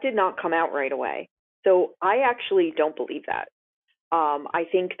did not come out right away. So I actually don't believe that. I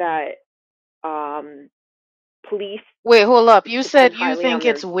think that police Wait, hold up. You depend said you highly think on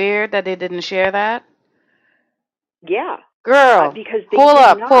their, it's weird that they didn't share that? yeah, Girl, because they hold did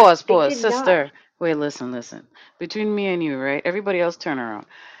up. not. Pause, They pause. did not. Sister. Wait, listen. Between me and you, right? Everybody else turn around.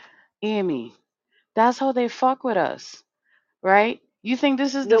 Amy, that's how they fuck with us, right? You think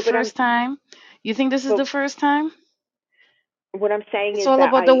this is the No, first time? You think this is but the first time? what I'm saying It's is all that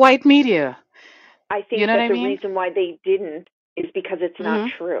about the white media. I You think know what that I the mean? reason why they didn't is because it's not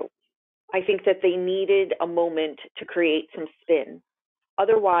Mm-hmm. true. I think that they needed a moment to create some spin.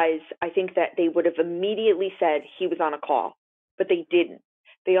 Otherwise, I think that they would have immediately said he was on a call, but they didn't.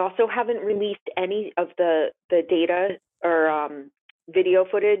 They also haven't released any of the data or video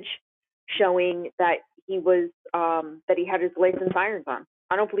footage showing that he was that he had his legs and sirens on.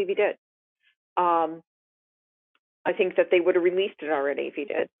 I don't believe he did. I think that they would have released it already if he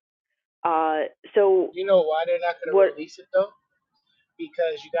did. So You know why they're not going to what? release it though?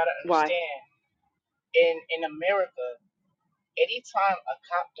 Because you got to Why? understand, in America, anytime a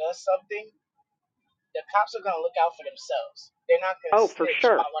cop does something, the cops are gonna look out for themselves. They're not gonna Oh, for snitch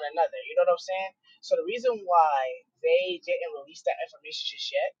sure. on one another. You know what I'm saying? So the reason why they didn't release that information just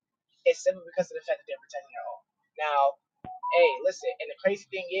yet is simply because of the fact that they're protecting their own. Now, hey, listen, and the crazy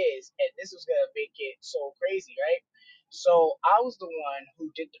thing is, and this was gonna make it so crazy, right? So I was the one who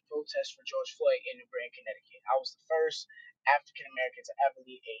did the protest for George Floyd in New Britain, Connecticut. I was the first African American to ever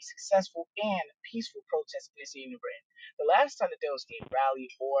lead a successful and peaceful protest in the city of New Britain. The last time that there was a rally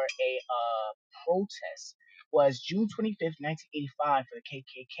or a protest was June 25th, 1985, for the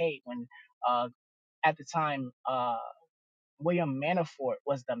KKK, when uh, at the time William Manafort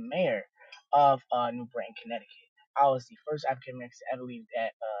was the mayor of New Britain, Connecticut. I was the first African American to ever lead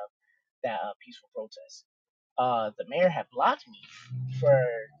that peaceful protest. The mayor had blocked me for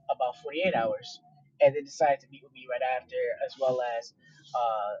about 48 hours, and then decided to meet with me right after, as well as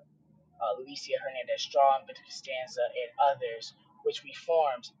uh, Alicia Hernandez Strong, Victor Costanza, and others, which we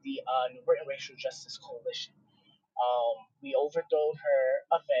formed the New Britain Racial Justice Coalition. We overthrew her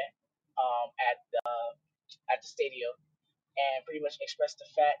event at the stadium, and pretty much expressed the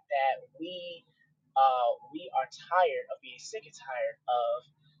fact that we are tired of being sick and tired of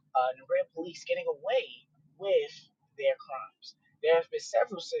New Britain police getting away with their crimes. There have been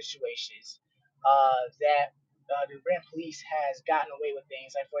several situations that New Britain police has gotten away with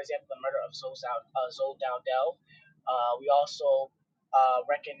things, like for example the murder of Zoe Dowdell. We also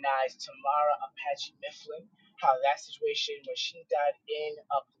recognize Tamara Apache Mifflin, how that situation when she died in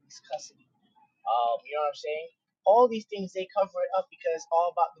police custody. You know what I'm saying? All these things they cover it up because it's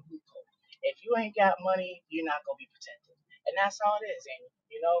all about the loophole. If you ain't got money, you're not gonna be protected, and that's how it is, Amy.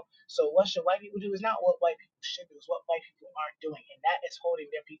 You know. So what should white people do is not what white people should do; is what white people aren't doing, and that is holding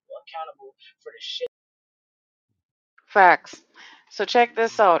their people accountable for the shit. Facts. So check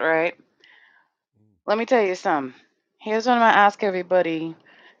this Mm, out, right? mm, Let me tell you something. Here's what I'm gonna ask everybody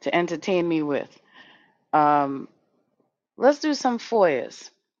to entertain me with. Um, let's do some FOIAs.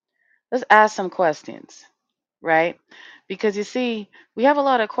 Let's ask some questions, right? Because you see, we have a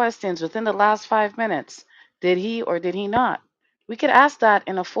lot of questions within the last 5 minutes. Did he or did he not? We could ask that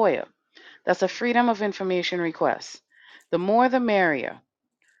in a FOIA. That's a Freedom of Information request. The more the merrier,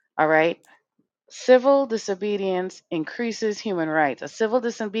 all right? Civil disobedience increases human rights. A civil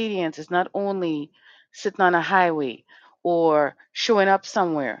disobedience is not only sitting on a highway or showing up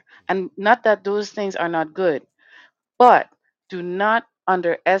somewhere, and not that those things are not good, but do not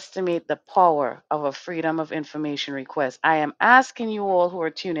underestimate the power of a Freedom of Information request. I am asking you all who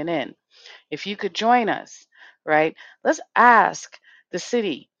are tuning in, if you could join us, right? Let's ask the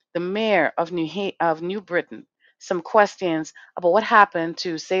city, the mayor of New Britain, some questions about what happened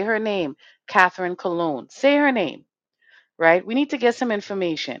to, say her name, Catherine Cologne. Say her name, right? We need to get some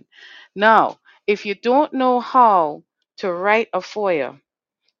information. Now, if you don't know how to write a FOIA,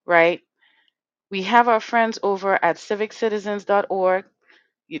 right? We have our friends over at civiccitizens.org.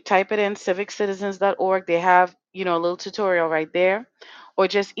 You type it in civiccitizens.org. They have, a little tutorial right there. Or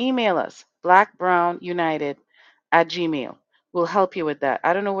just email us, blackbrownunited at gmail. We'll help you with that.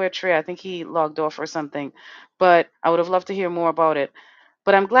 I don't know where Trey, I think he logged off or something, but I would have loved to hear more about it.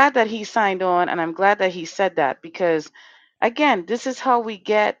 But I'm glad that he signed on, and I'm glad that he said that because, again, this is how we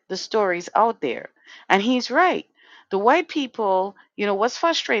get the stories out there. And he's right. The white people, what's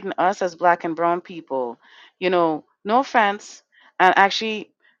frustrating us as black and brown people, no offense, and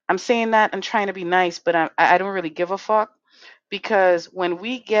actually, I'm saying that and trying to be nice, but I don't really give a fuck because when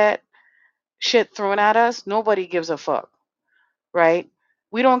we get shit thrown at us, nobody gives a fuck, right?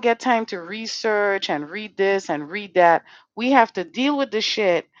 We don't get time to research and read this and read that. We have to deal with the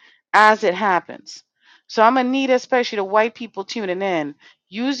shit as it happens. So I'm going to need, especially the white people tuning in,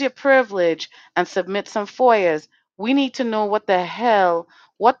 use your privilege and submit some FOIAs. We need to know what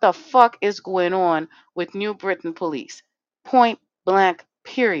the fuck is going on with New Britain Police. Point blank,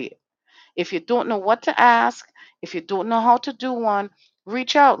 period. If you don't know what to ask, if you don't know how to do one,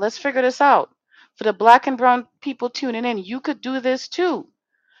 reach out. Let's figure this out. For the black and brown people tuning in, you could do this too,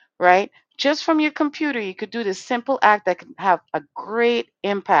 right? Just from your computer, you could do this simple act that can have a great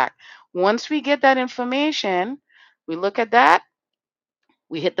impact. Once we get that information, we look at that,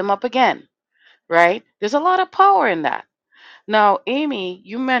 we hit them up again, right? There's a lot of power in that. Now, Amy,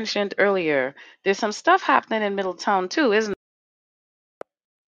 you mentioned earlier there's some stuff happening in Middletown too, isn't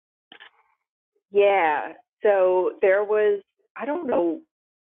Yeah. So there was, I don't know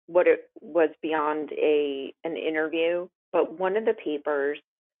what it was beyond an interview, but one of the papers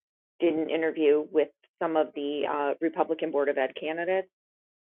did an interview with some of the Republican Board of Ed candidates,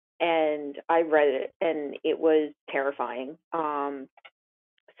 and I read it, and it was terrifying.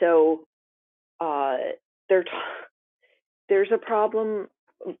 So uh, there, there's a problem.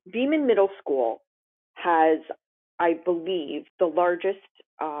 Beeman Middle School has, I believe, the largest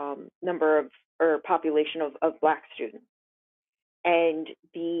number of or population of Black students, and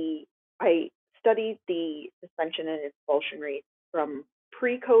I studied the suspension and expulsion rates from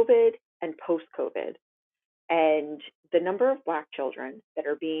pre-COVID and post-COVID, and the number of Black children that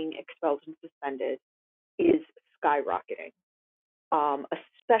are being expelled and suspended is skyrocketing,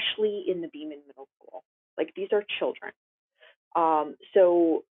 especially in the Beeman Middle School. Like, these are children.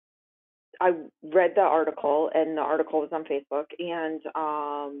 So I read the article, and the article was on Facebook, and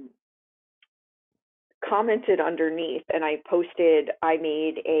commented underneath, and I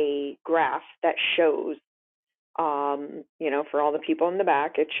made a graph that shows, for all the people in the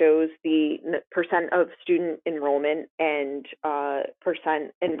back, it shows the percent of student enrollment and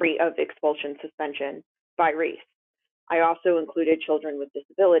percent and rate of expulsion suspension by race. I also included children with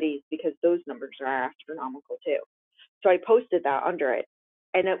disabilities because those numbers are astronomical too. So I posted that under it.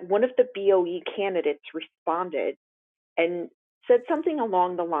 And one of the BOE candidates responded and said something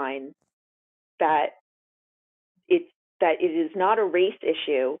along the line that it is not a race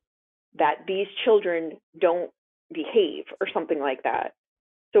issue, that these children don't behave or something like that.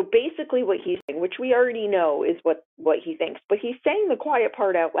 So basically what he's saying, which we already know is what he thinks, but he's saying the quiet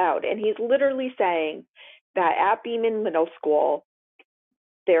part out loud, and he's literally saying that at Beeman Middle School,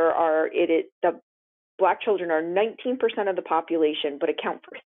 the Black children are 19% of the population, but account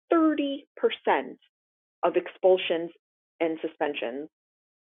for 30% of expulsions and suspensions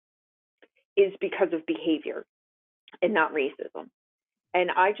is because of behavior and not racism. And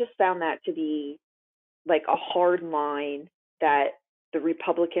I just found that to be like a hard line that the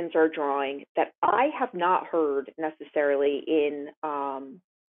Republicans are drawing that I have not heard necessarily in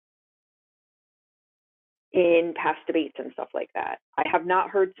past debates and stuff like that. I have not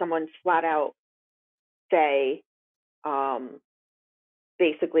heard someone flat out say,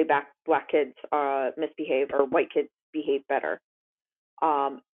 basically, Black kids misbehave or white kids behave better.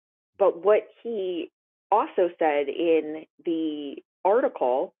 But what he also said in the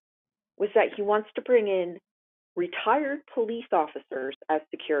article was that he wants to bring in retired police officers as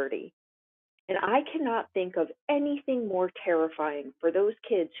security. And I cannot think of anything more terrifying for those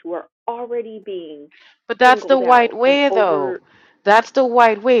kids who are already being But that's the singled white out and way, though. over. That's the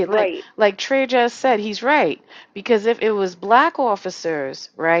white way. Right, Like Trey just said, he's right. Because if it was black officers,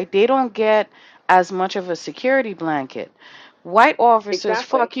 right, they don't get as much of a security blanket. White officers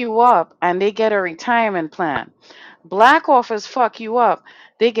exactly. fuck you up and they get a retirement plan. Black officers fuck you up.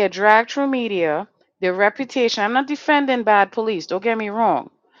 They get dragged through media, their reputation. I'm not defending bad police, don't get me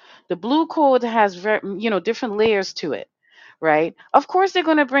wrong. The blue code has different layers to it, right? Of course they're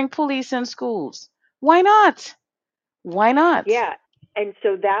going to bring police in schools. Why not? Why not? Yeah. And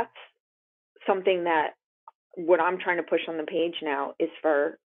so that's something that what I'm trying to push on the page now is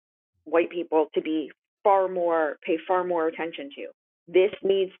for white people to pay far more attention to. This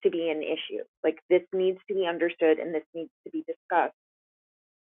needs to be an issue. Like, this needs to be understood, and this needs to be discussed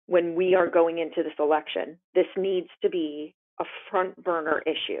when we are going into this election. This needs to be a front burner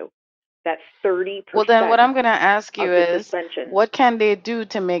issue. That 30% Well, then what I'm going to ask you of the is, suspension, what can they do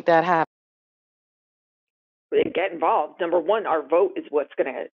to make that happen? they get involved. Number one, our vote is what's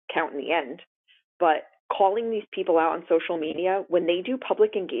going to count in the end. But calling these people out on social media, when they do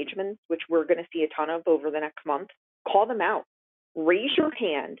public engagements, which we're going to see a ton of over the next month, call them out. Raise your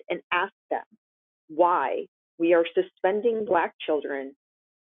hand and ask them why we are suspending Black children,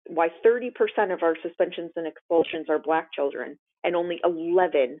 why 30% of our suspensions and expulsions are Black children and only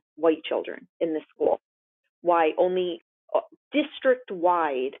 11 white children in the school. Why only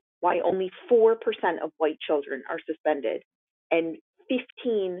district-wide, why only 4% of white children are suspended and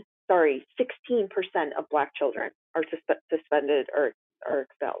 16% of Black children are suspended or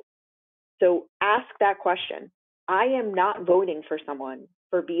expelled. So ask that question. I am not voting for someone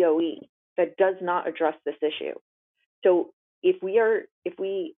for BOE that does not address this issue. So if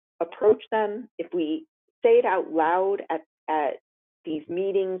we approach them, if we say it out loud at these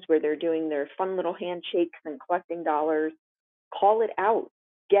meetings where they're doing their fun little handshakes and collecting dollars, call it out,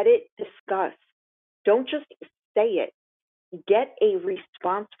 get it discussed. Don't just say it. Get a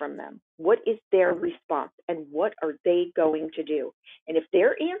response from them. What is their response and what are they going to do? And if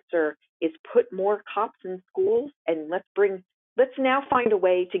their answer is put more cops in schools and let's now find a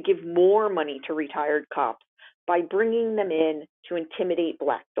way to give more money to retired cops by bringing them in to intimidate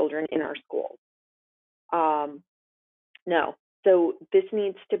Black children in our schools. No. So this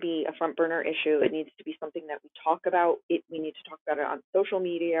needs to be a front burner issue. It needs to be something that we talk about. We need to talk about it on social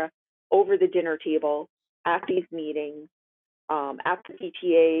media, over the dinner table, at these meetings, at the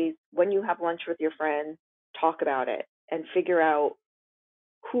PTAs, when you have lunch with your friends, talk about it and figure out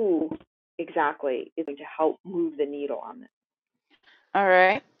who exactly is going to help move the needle on this. All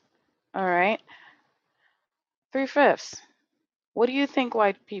right. All right. 3/5. What do you think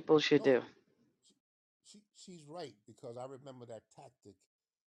white people should No, do? she's right, because I remember that tactic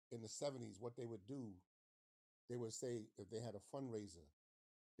in the 70s. What they would do, they would say if they had a fundraiser,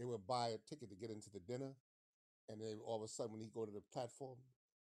 they would buy a ticket to get into the dinner, and then all of a sudden when he go to the platform,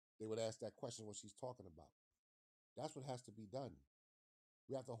 they would ask that question what she's talking about. That's what has to be done.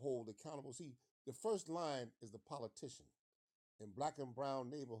 We have to hold accountable. See, the first line is the politician. In Black and brown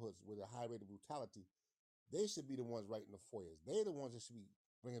neighborhoods with a high rate of brutality, they should be the ones writing the foyers. They're the ones that should be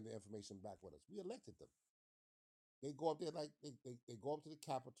bringing the information back with us. We elected them. They go up there like they go up to the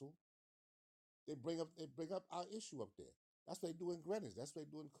Capitol. They bring up our issue up there. That's what they do in Greenwich. That's what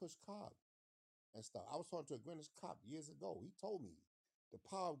they do in Kush Cobb and stuff. I was talking to a Greenwich cop years ago. He told me the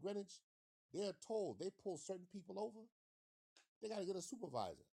power of Greenwich. They're told they pull certain people over, they got to get a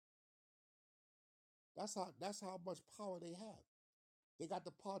supervisor. That's how much power they have. They got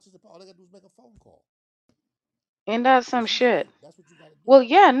the politician power. All they got to do is make a phone call. Ain't that some And she's shit? right. That's what you got to do. Well,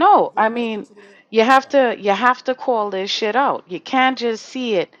 yeah, no. You I go right mean, into there. Yeah. you have to call this shit out. You can't just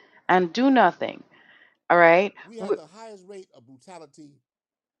see it and do nothing. All right? We have the highest rate of brutality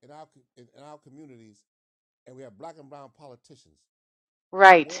in our communities, and we have Black and brown politicians.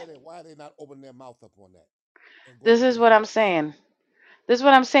 Right. Why are they not opening their mouth up on that and This going is there what I'm first? saying. This is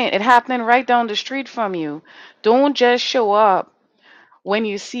what I'm saying. It happening right down the street from you. Don't just show up when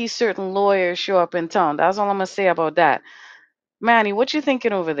you see certain lawyers show up in town. That's all I'm gonna say about that. Manny, what you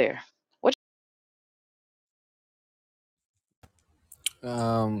thinking over there? What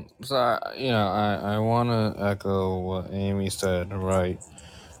I want to echo what Amy said, right?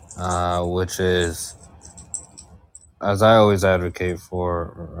 Which is, as I always advocate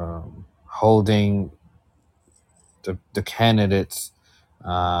for, holding the candidates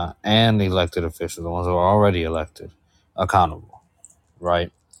and the elected officials, the ones who are already elected, accountable,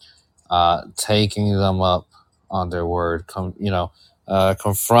 right? Taking them up on their word,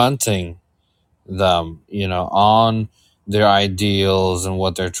 confronting them, on their ideals and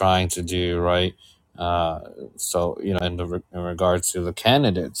what they're trying to do, right? So, in regards to the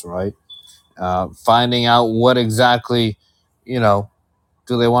candidates, right? Finding out what exactly, do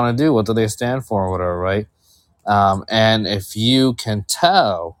they want to do? What do they stand for, or whatever, right? And if you can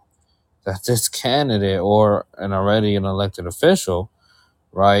tell that this candidate or an elected official,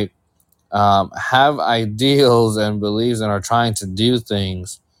 right, have ideals and beliefs and are trying to do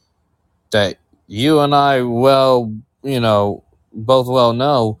things that you and I both well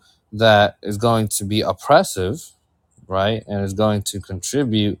know that is going to be oppressive, right? And is going to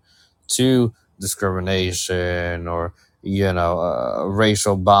contribute to discrimination or,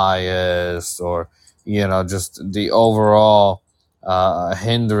 racial bias or, just the overall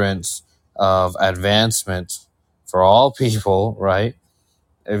hindrance of advancement for all people, right?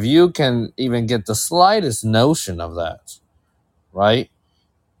 If you can even get the slightest notion of that, right?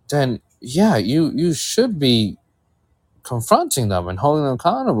 Then yeah, you should be confronting them and holding them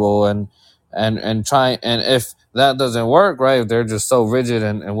accountable and trying. And if that doesn't work, right, if they're just so rigid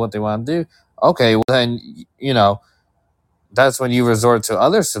in what they want to do, okay, well then that's when you resort to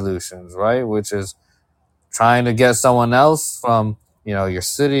other solutions, right, which is trying to get someone else from your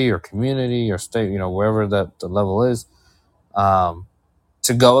city or community or state, wherever that the level is,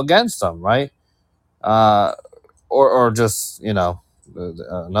 to go against them, right? uh or just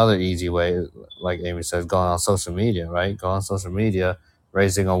another easy way, like Amy says, going on social media, right? Go on social media,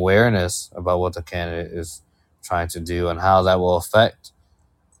 raising awareness about what the candidate is trying to do and how that will affect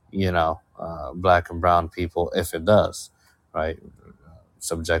Black and brown people, if it does, right?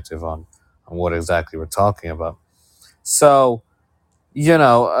 Subjective on what exactly we're talking about. So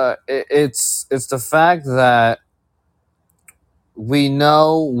it's the fact that we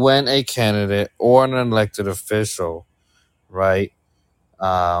know when a candidate or an elected official, right,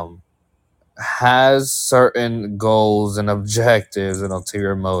 has certain goals and objectives and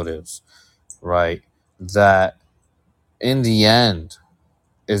ulterior motives, right, that in the end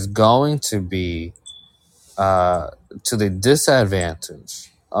is going to be to the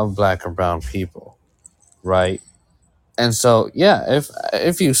disadvantage of Black and brown people, right? And so, yeah,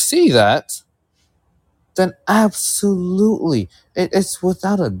 if you see that, then absolutely, it's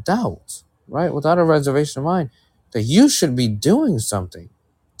without a doubt. right? Without a reservation of mind, that you should be doing something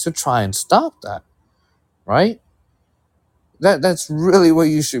to try and stop that, right? That's really what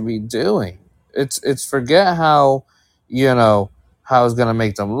you should be doing. It's forget how, you know, how it's gonna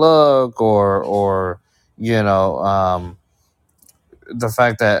make them look, or you know, the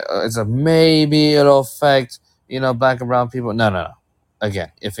fact that it's a maybe it'll affect, you know, black and brown people. No, no, no.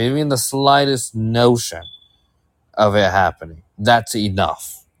 Again, if even the slightest notion of it happening, that's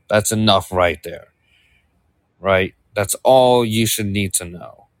enough. That's enough right there, right? That's all you should need to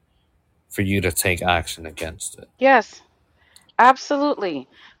know for you to take action against it. Yes, absolutely.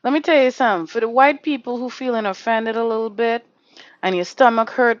 Let me tell you something. For the white people who feeling offended a little bit and your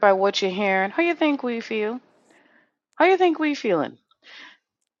stomach hurt by what you're hearing, how you think we feel? How you think we feeling?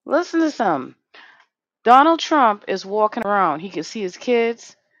 Listen to some. Donald Trump is walking around. He could see his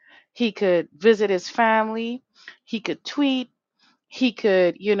kids. He could visit his family. He could tweet. He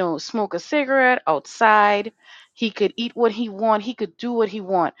could, smoke a cigarette outside. He could eat what he want. He could do what he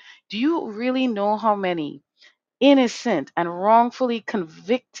want. Do you really know how many innocent and wrongfully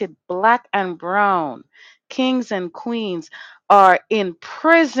convicted black and brown kings and queens are in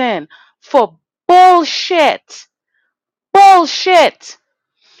prison for bullshit? Bullshit.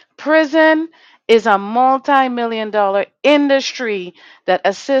 Prison is a multi-million-dollar industry that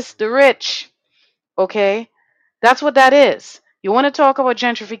assists the rich. Okay? That's what that is. You want to talk about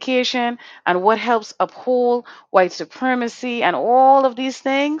gentrification and what helps uphold white supremacy and all of these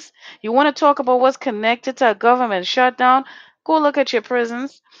things? You want to talk about what's connected to a government shutdown? Go look at your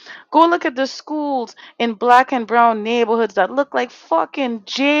prisons. Go look at the schools in black and brown neighborhoods that look like fucking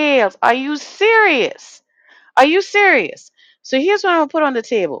jails. Are you serious? Are you serious? So here's what I'm going to put on the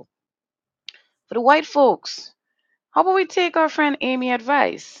table. For the white folks, how about we take our friend Amy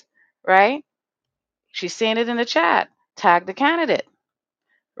advice, right? She's saying it in the chat. Tag the candidate,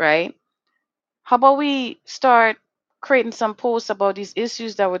 right? How about we start creating some posts about these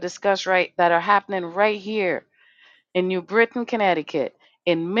issues that were discussed, right, that are happening right here in New Britain, Connecticut,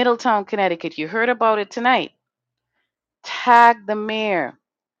 in Middletown, Connecticut. You heard about it tonight. Tag the mayor.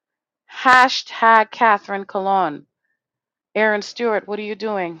 Hashtag Catherine Colon. Aaron Stewart, what are you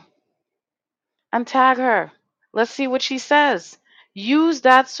doing? And tag her. Let's see what she says. Use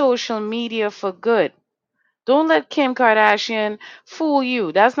that social media for good. Don't let Kim Kardashian fool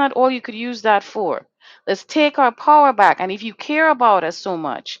you. That's not all you could use that for. Let's take our power back. And if you care about us so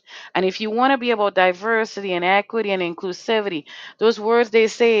much, and if you want to be about diversity and equity and inclusivity, those words they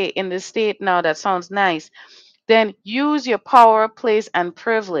say in the state now that sounds nice, then use your power, place, and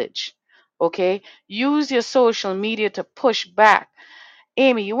privilege. Okay? Use your social media to push back.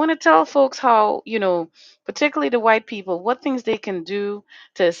 Amy, you want to tell folks how, particularly the white people, what things they can do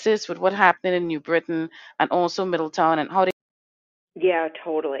to assist with what happened in New Britain and also Middletown and how they. Yeah,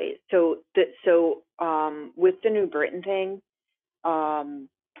 totally. With the New Britain thing, um,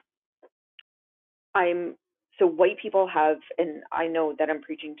 I'm so white people have, and I know that I'm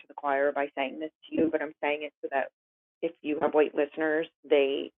preaching to the choir by saying this to you, but I'm saying it so that if you have white listeners,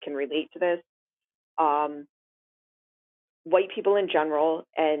 they can relate to this. Um, White people in general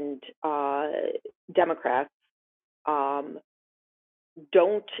and Democrats um,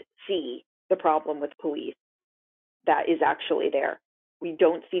 don't see the problem with police that is actually there. We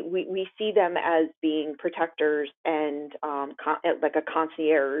see them as being protectors and like a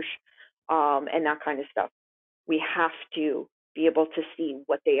concierge and that kind of stuff. We have to be able to see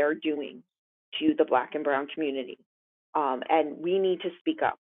what they are doing to the black and brown community, and we need to speak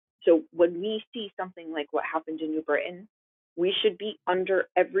up. So when we see something like what happened in New Britain, we should be under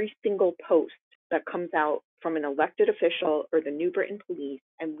every single post that comes out from an elected official or the New Britain police,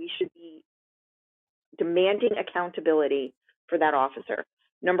 and we should be demanding accountability for that officer.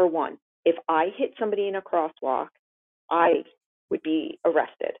 Number one, if I hit somebody in a crosswalk, I would be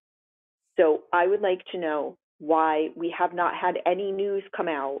arrested. So I would like to know why we have not had any news come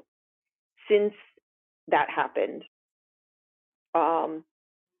out since that happened.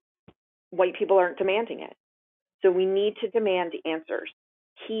 White people aren't demanding it. So we need to demand answers.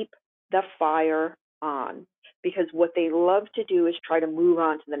 Keep the fire on, because what they love to do is try to move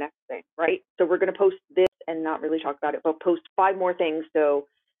on to the next thing, right? So we're going to post this and not really talk about it, but post 5 more things. So,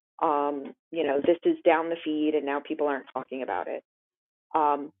 this is down the feed and now people aren't talking about it.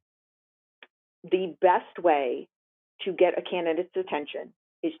 The best way to get a candidate's attention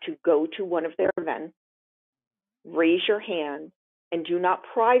is to go to one of their events, raise your hand, and do not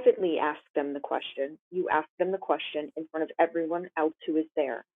privately ask them the question. You ask them the question in front of everyone else who is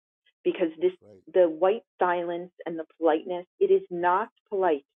there. Because the white silence and the politeness, it is not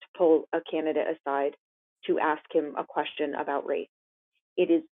polite to pull a candidate aside to ask him a question about race.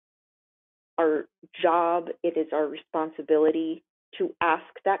 It is our job, it is our responsibility to ask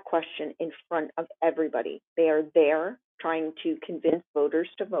that question in front of everybody. They are there trying to convince voters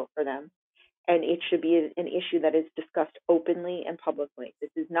to vote for them, and it should be an issue that is discussed openly and publicly.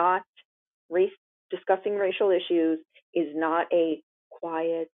 This is not race, discussing racial issues is not a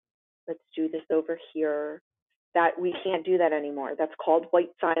quiet, let's do this over here. That we can't do that anymore. That's called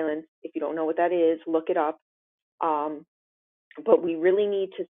white silence. If you don't know what that is, look it up. But we really need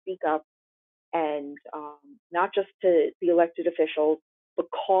to speak up and not just to the elected officials, but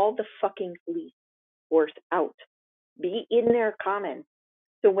call the fucking police force out. Be in their comments.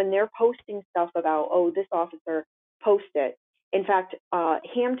 So when they're posting stuff about, oh, this officer, post it. In fact,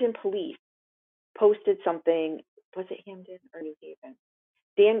 Hamden Police posted something. Was it Hamden or New Haven?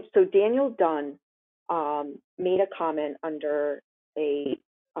 So Daniel Dunn made a comment under a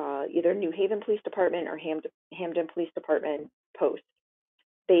either New Haven Police Department or Hamden Police Department post.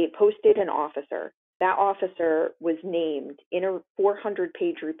 They posted an officer. That officer was named in a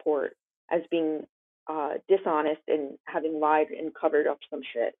 400-page report as being dishonest and having lied and covered up some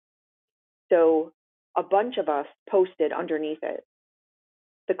shit. So a bunch of us posted underneath it.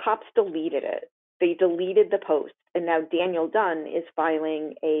 The cops deleted it. They deleted the post, and now Daniel Dunn is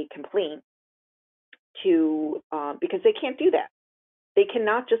filing a complaint to because they can't do that. They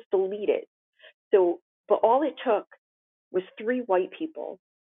cannot just delete it. So, but all it took was 3 white people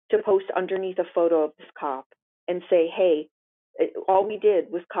to post underneath a photo of this cop and say, hey, all we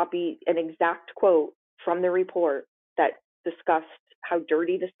did was copy an exact quote from the report that discussed how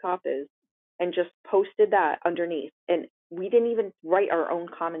dirty this cop is and just posted that underneath. And we didn't even write our own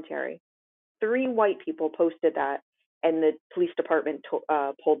commentary. 3 white people posted that, and the police department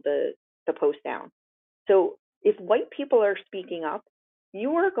pulled the post down. So if white people are speaking up,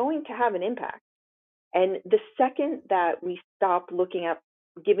 you are going to have an impact. And the second that we stop looking at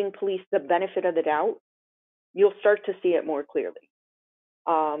giving police the benefit of the doubt, you'll start to see it more clearly.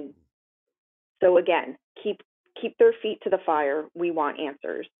 So again, keep their feet to the fire. We want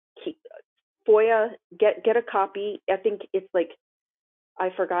answers. FOIA, get a copy. I think it's like, I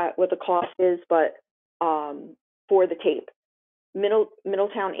forgot what the cost is, but for the tape,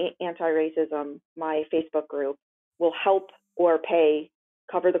 Middletown Anti-Racism, my Facebook group, will help or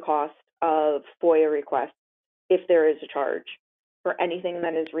cover the cost of FOIA requests if there is a charge for anything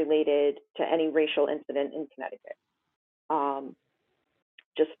that is related to any racial incident in Connecticut.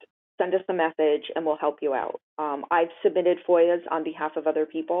 Just send us a message and we'll help you out. I've submitted FOIAs on behalf of other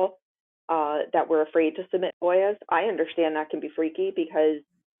people that were afraid to submit FOIAs. I understand that can be freaky because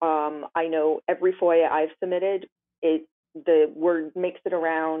I know every FOIA I've submitted, the word makes it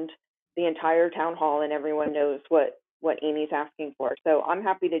around the entire town hall and everyone knows what Amy's asking for. So I'm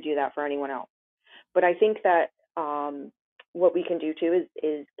happy to do that for anyone else. But I think that what we can do too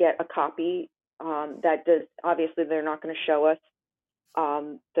is get a copy that does, obviously they're not going to show us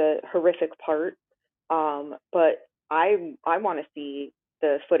the horrific part, but I want to see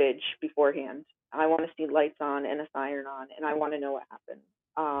the footage beforehand. I want to see lights on and a siren on, and I want to know what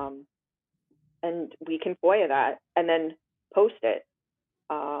happened. And we can FOIA that and then post it,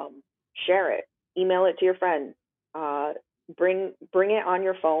 share it, email it to your friends. Bring it on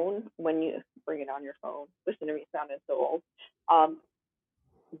your phone when you bring it on your phone. Listen to me sounding so old.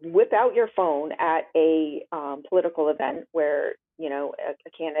 Whip out your phone at a political event where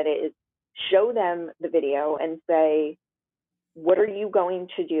a candidate is. Show them the video and say, what are you going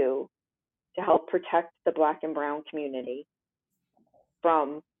to do to help protect the Black and brown community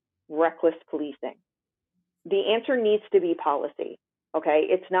from reckless policing? The answer needs to be policy. Okay,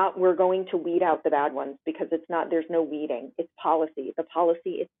 it's not we're going to weed out the bad ones, because it's not, there's no weeding. It's policy. The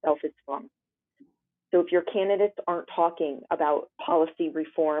policy itself is flawed. So if your candidates aren't talking about policy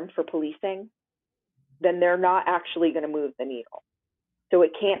reform for policing, then they're not actually going to move the needle. So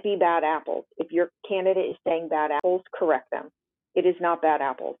it can't be bad apples. If your candidate is saying bad apples, correct them. It is not bad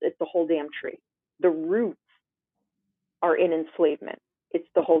apples. It's the whole damn tree. The roots are in enslavement. It's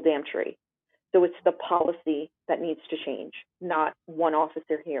the whole damn tree. So it's the policy that needs to change, not one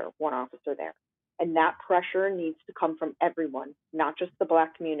officer here, one officer there. And that pressure needs to come from everyone, not just the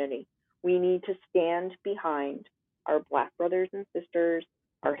Black community. We need to stand behind our Black brothers and sisters,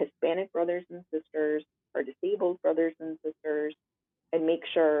 our Hispanic brothers and sisters, our disabled brothers and sisters, and make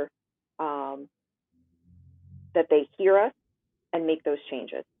sure that they hear us and make those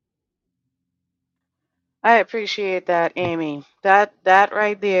changes. I appreciate that, Amy. That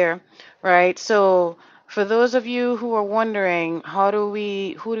right there, right? So for those of you who are wondering, who do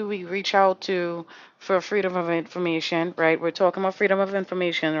we reach out to for freedom of information, right? We're talking about freedom of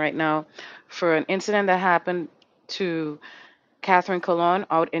information right now for an incident that happened to Catherine Colon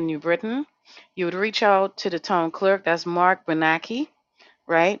out in New Britain. You would reach out to the town clerk, that's Mark Bernanke,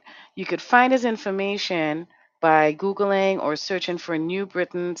 right? You could find his information by Googling or searching for New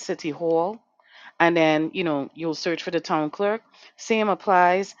Britain City Hall. And then, you'll search for the town clerk. Same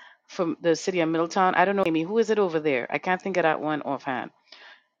applies from the city of Middletown. I don't know, Amy, who is it over there? I can't think of that one offhand.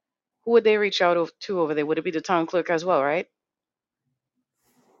 Who would they reach out to over there? Would it be the town clerk as well, right?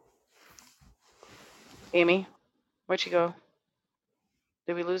 Amy, where'd she go?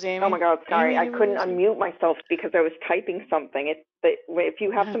 Did we lose Oh my Amy? God, sorry. Amy, I did we couldn't lose you? unmute myself because I was typing something. If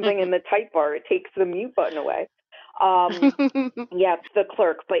you have something in the type bar, it takes the mute button away. Yeah, it's the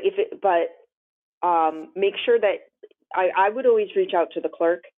clerk. Make sure that I would always reach out to the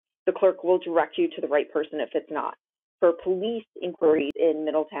clerk. The clerk will direct you to the right person if it's not. For police inquiries in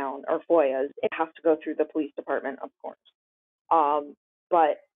Middletown or FOIAs, it has to go through the police department, of course.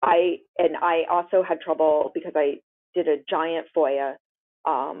 But I also had trouble because I did a giant FOIA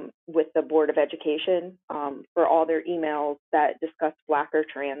with the Board of Education for all their emails that discuss Black or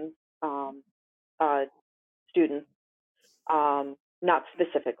trans students. Not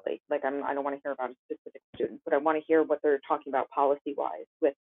specifically, like I don't want to hear about a specific student, but I want to hear what they're talking about policy-wise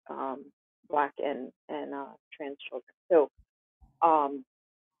with Black and trans children. So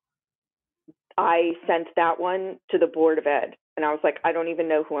I sent that one to the Board of Ed, and I was like, I don't even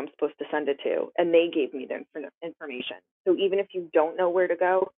know who I'm supposed to send it to, and they gave me the information. So even if you don't know where to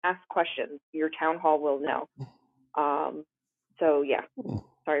go, ask questions. Your town hall will know. So yeah,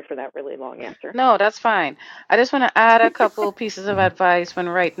 sorry for that really long answer. No, that's fine. I just want to add a couple pieces of advice when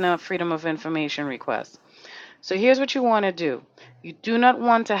writing a Freedom of Information request. So here's what you want to do. You do not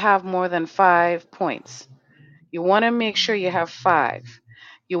want to have more than 5 points. You want to make sure you have 5.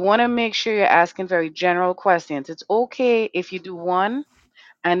 You want to make sure you're asking very general questions. It's okay if you do one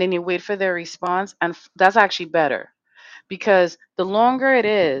and then you wait for their response, and that's actually better because the longer it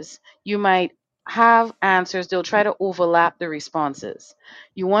is, you might have answers, they'll try to overlap the responses.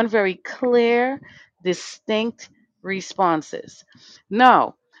 You want very clear, distinct responses.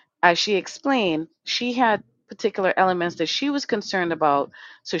 Now, as she explained, she had particular elements that she was concerned about,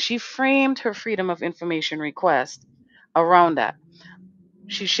 so she framed her Freedom of Information request around that.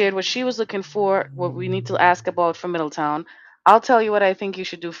 She shared what she was looking for, what we need to ask about for Middletown. I'll tell you what I think you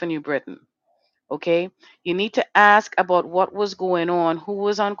should do for New Britain. Okay? You need to ask about what was going on, who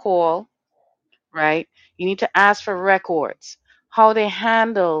was on call, right? You need to ask for records, how they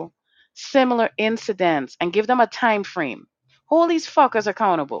handle similar incidents, and give them a time frame. Hold these fuckers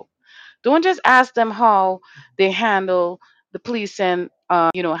accountable. Don't just ask them how they handle the police and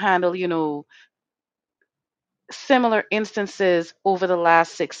handle similar instances over the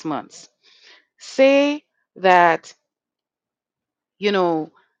last 6 months. Say that you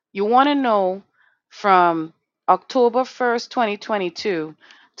know, you want to know from October 1st, 2022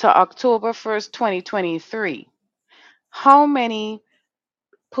 to October 1st, 2023, how many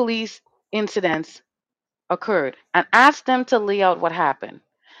police incidents occurred, and ask them to lay out what happened.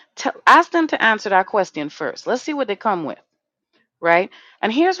 Ask them to answer that question first. Let's see what they come with, right?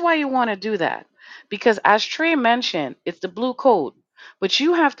 And here's why you want to do that. Because as Trey mentioned, it's the blue code, but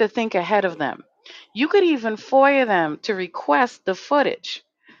you have to think ahead of them. You could even FOIA them to request the footage,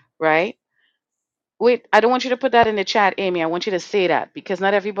 right? Wait, I don't want you to put that in the chat, Amy. I want you to say that because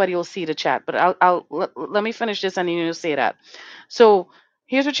not everybody will see the chat. But let me finish this and then you'll say that. So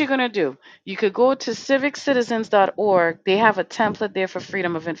here's what you're gonna do. You could go to civiccitizens.org. They have a template there for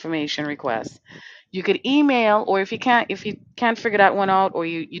Freedom of Information requests. You could email, or if you can't figure that one out, or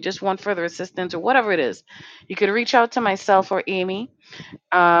you just want further assistance or whatever it is, you could reach out to myself or Amy.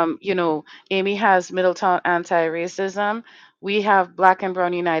 Amy has Middletown Anti-Racism. We have Black and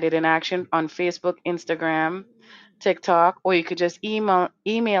Brown United in Action on Facebook, Instagram, TikTok, or you could just email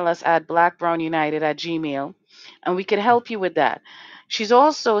us at blackbrownunited@gmail, and we can help you with that. She's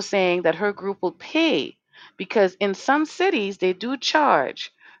also saying that her group will pay because in some cities they do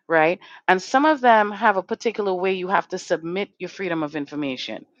charge, right? And some of them have a particular way you have to submit your Freedom of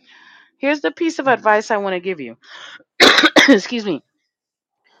Information. Here's the piece of advice I want to give you. Excuse me.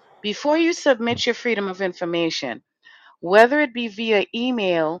 Before you submit your Freedom of Information, whether it be via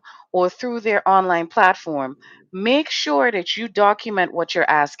email or through their online platform, make sure that you document what you're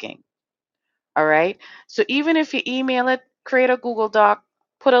asking. All right. So even if you email it, create a Google Doc,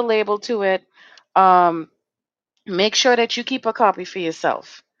 put a label to it, um, make sure that you keep a copy for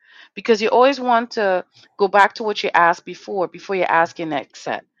yourself because you always want to go back to what you asked before you ask your next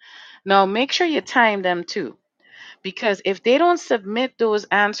set. Now, make sure you time them too. Because if they don't submit those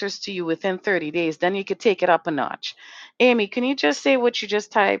answers to you within 30 days, then you could take it up a notch. Amy, can you just say what you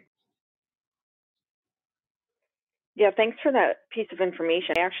just typed? Yeah, thanks for that piece of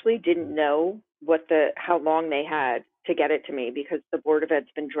information. I actually didn't know how long they had to get it to me because the Board of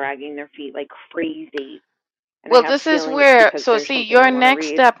Ed's been dragging their feet like crazy. And I Well, have this a is feeling it's where, because so there's see, something I your want to next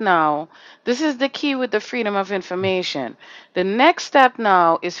read. step now, this is the key with the freedom of information. The next step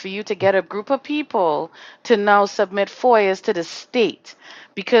now is for you to get a group of people to now submit FOIAs to the state.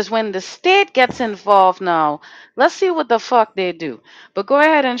 Because when the state gets involved now, let's see what the fuck they do. But go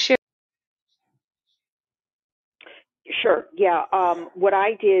ahead and share. Sure. Yeah. What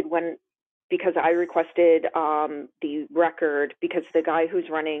I did because I requested the record, because the guy who's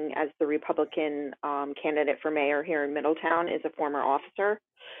running as the Republican candidate for mayor here in Middletown is a former officer.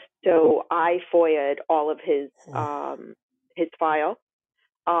 So I FOIA'd all of his file.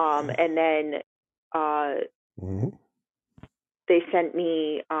 And then Mm-hmm. they sent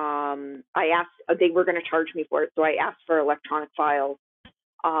me, they were going to charge me for it. So I asked for electronic files,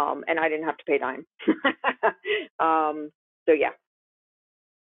 and I didn't have to pay a dime. So yeah.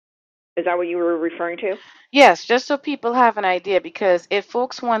 Is that what you were referring to? Yes, just so people have an idea, because if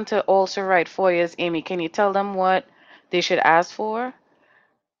folks want to also write FOIAs, Amy, can you tell them what they should ask for?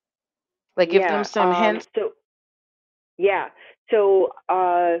 Like give them Yeah. some hints. Yeah. So,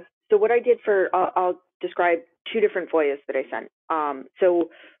 so what I did I'll describe two different FOIAs that I sent. So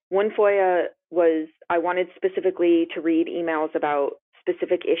one FOIA was I wanted specifically to read emails about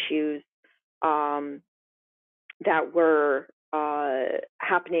specific issues that were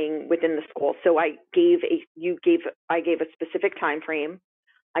happening within the school. So I gave a specific time frame.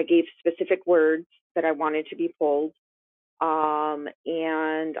 I gave specific words that I wanted to be pulled,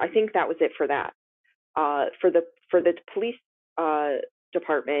 and I think that was it for that. For the police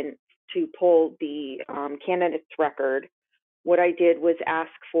department to pull the candidate's record, what I did was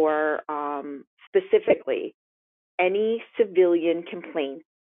ask for specifically any civilian complaints,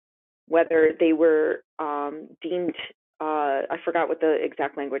 whether they were deemed, I forgot what the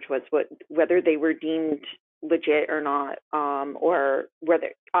exact language was, whether they were deemed legit or not, or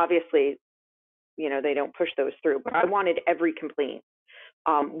whether, obviously, they don't push those through. But I wanted every complaint,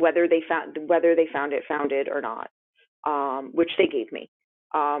 whether they found it founded or not, which they gave me.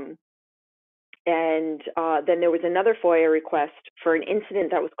 And then there was another FOIA request for an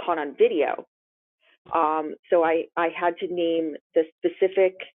incident that was caught on video. So I had to name the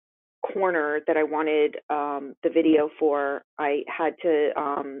specific corner that I wanted the video for. I had to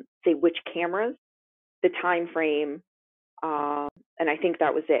say which cameras, the time frame, and I think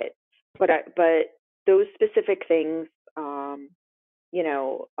that was it. But those specific things,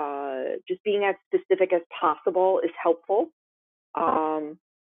 just being as specific as possible is helpful.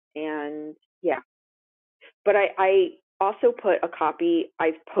 And yeah, but I also put a copy.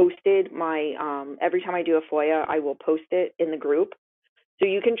 I've posted my every time I do a FOIA, I will post it in the group. So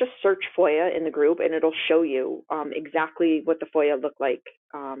you can just search FOIA in the group, and it'll show you exactly what the FOIA looked like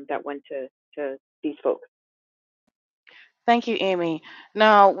that went to these folks. Thank you, Amy.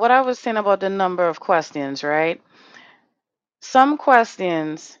 Now, what I was saying about the number of questions, right? Some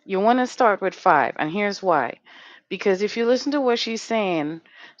questions you want to start with 5, and here's why. Because if you listen to what she's saying,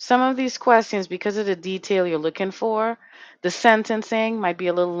 some of these questions, because of the detail you're looking for, the sentencing might be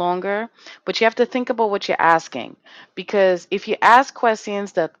a little longer, but you have to think about what you're asking. Because if you ask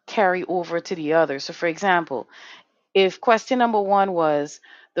questions that carry over to the other, so for example, if question number 1 was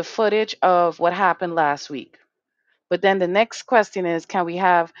the footage of what happened last week, but then the next question is, can we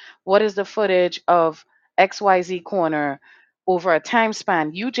have what is the footage of XYZ corner over a time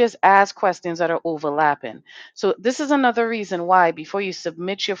span? You just ask questions that are overlapping. So this is another reason why before you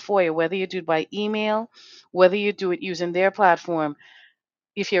submit your FOIA, whether you do it by email, whether you do it using their platform,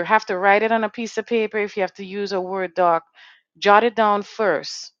 if you have to write it on a piece of paper, if you have to use a Word doc, jot it down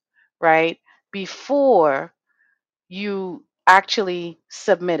first, right? Before you actually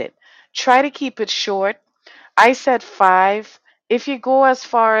submit it. Try to keep it short. I said 5. If you go as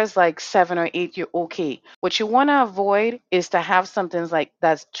far as like 7 or 8, you're okay. What you want to avoid is to have something like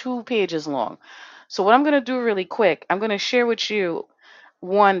that's 2 pages long. So what I'm going to do really quick, I'm going to share with you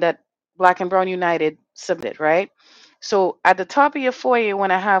one that Black and Brown United submitted, right? So at the top of your FOIA, you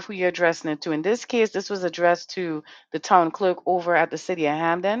want to have who you're addressing it to. In this case, this was addressed to the town clerk over at the city of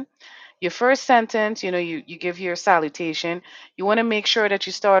Hamden. Your first sentence, you give your salutation. You want to make sure that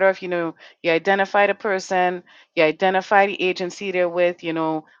you start off, you identify the person, you identify the agency they're with,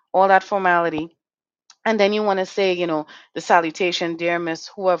 all that formality. And then you want to say, the salutation, dear Miss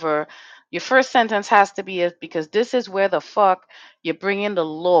whoever. Your first sentence has to be because this is where the fuck you bring in the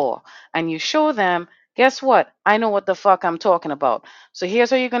law. And you show them, guess what? I know what the fuck I'm talking about. So here's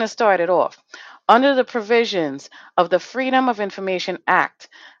how you're going to start it off. Under the provisions of the Freedom of Information Act,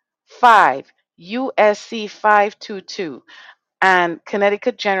 5, USC 522, and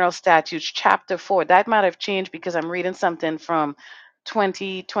Connecticut General Statutes, Chapter 4. That might have changed because I'm reading something from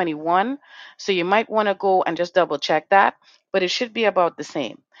 2021. So you might want to go and just double check that, but it should be about the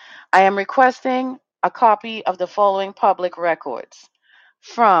same. I am requesting a copy of the following public records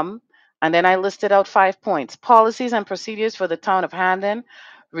from, and then I listed out 5 points: policies and procedures for the town of Hamden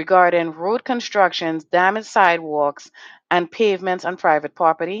regarding road constructions, damaged sidewalks, and pavements on private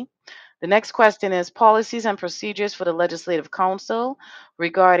property. The next question is policies and procedures for the Legislative Council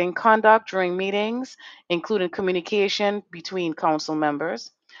regarding conduct during meetings, including communication between council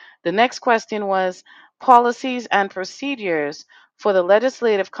members. The next question was policies and procedures for the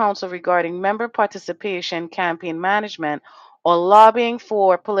Legislative Council regarding member participation, campaign management, or lobbying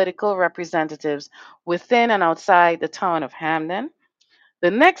for political representatives within and outside the town of Hamden. The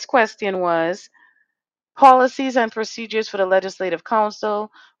next question was policies and procedures for the Legislative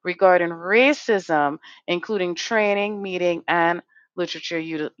Council regarding racism, including training, meeting, and literature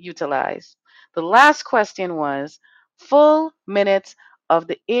utilized. The last question was full minutes of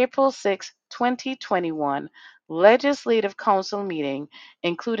the April 6, 2021 Legislative Council meeting,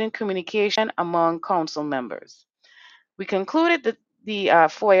 including communication among council members. We concluded the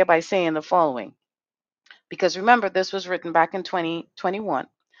FOIA by saying the following, because remember, this was written back in 2021.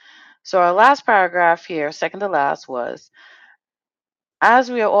 So our last paragraph here, second to last, was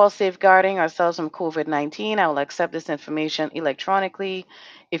as we are all safeguarding ourselves from COVID-19, I will accept this information electronically.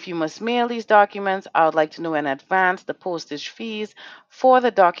 If you must mail these documents, I would like to know in advance the postage fees for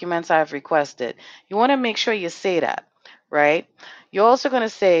the documents I've requested. You want to make sure you say that, right? You're also going to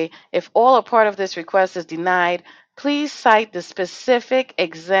say, if all or part of this request is denied, please cite the specific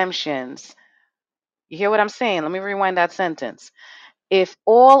exemptions. You hear what I'm saying? Let me rewind that sentence. If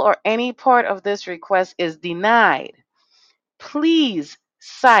all or any part of this request is denied, please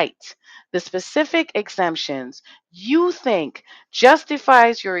cite the specific exemptions you think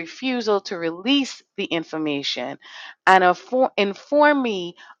justifies your refusal to release the information and inform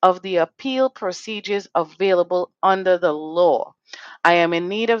me of the appeal procedures available under the law. I am in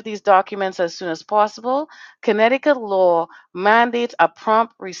need of these documents as soon as possible. Connecticut law mandates a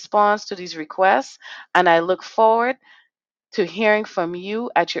prompt response to these requests, and I look forward to hearing from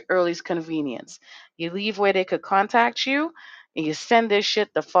you at your earliest convenience. You leave where they could contact you, and you send this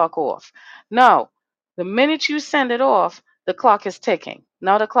shit the fuck off. No, the minute you send it off, the clock is ticking.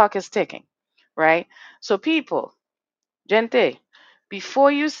 Now the clock is ticking, right? So people, gente, before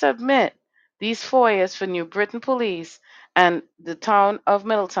you submit these FOIAs for New Britain Police and the town of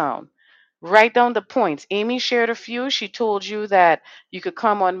Middletown, write down the points. Amy shared a few. She told you that you could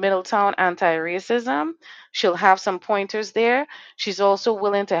come on Middletown anti-racism. She'll have some pointers there. She's also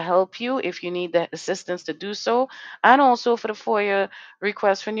willing to help you if you need the assistance to do so, and also for the FOIA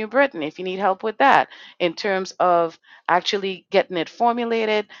request for New Britain, if you need help with that, in terms of actually getting it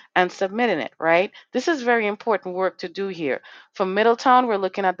formulated and submitting it, right? This is very important work to do here. For Middletown, we're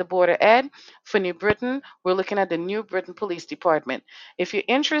looking at the Border Ed. For New Britain, we're looking at the New Britain Police Department. If you're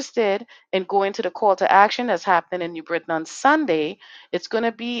interested in going to the call to action that's happening in New Britain on Sunday, it's going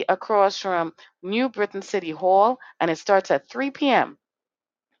to be across from New Britain City Hall, and it starts at 3 p.m.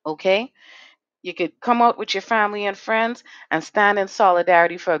 Okay? You could come out with your family and friends and stand in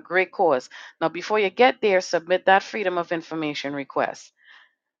solidarity for a great cause. Now, before you get there, submit that Freedom of Information request.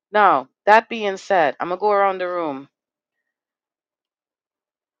 Now, that being said, I'm going to go around the room.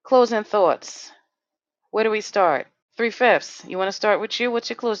 Closing thoughts. Where do we start? 3/5. You want to start with you? What's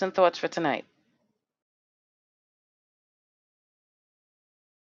your closing thoughts for tonight?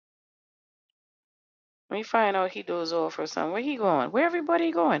 Let me find out he does off or something. Where he going? Where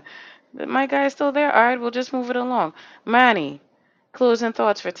everybody going? My guy's still there? All right, we'll just move it along. Manny, closing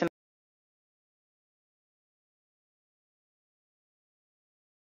thoughts for tonight.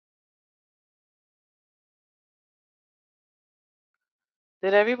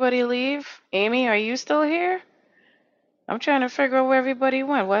 Did everybody leave? Amy, are you still here? I'm trying to figure out where everybody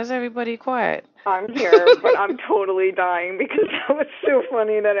went. Why is everybody quiet? I'm here, but I'm totally dying because that was so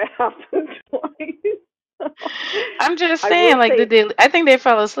funny that it happened twice. I'm just I will saying, like, say, did they? I think they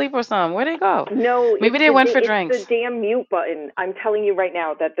fell asleep or something. Where'd they go? no, Maybe they went for drinks. it's the damn mute button. I'm telling you right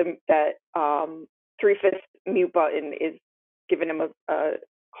now that the 3/5 mute button is giving him a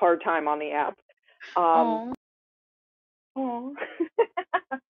hard time on the app. Oh. Oh.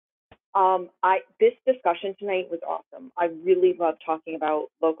 This discussion tonight was awesome. I really love talking about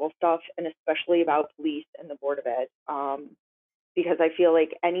local stuff and especially about police and the Board of Ed, because I feel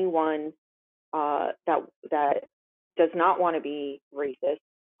like anyone that does not want to be racist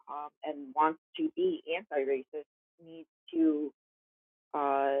and wants to be anti-racist needs to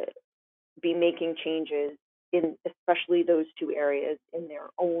be making changes in especially those two areas in their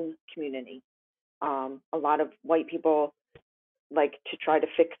own community. A lot of white people like to try to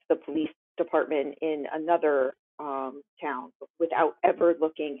fix the police department in another town without ever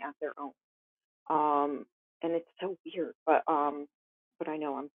looking at their own. And it's so weird, but I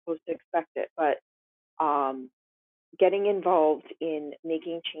know I'm supposed to expect it. But getting involved in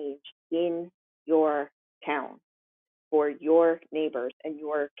making change in your town for your neighbors and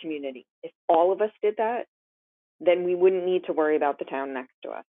your community. If all of us did that, then we wouldn't need to worry about the town next to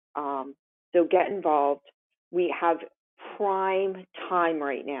us. So get involved. We have prime time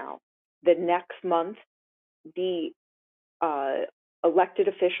right now. The next month, the elected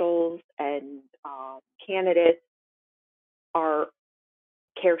officials and candidates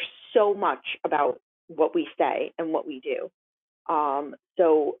care so much about what we say and what we do.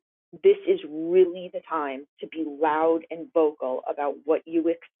 So this is really the time to be loud and vocal about what you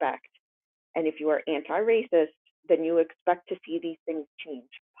expect. And if you are anti-racist, then you expect to see these things change.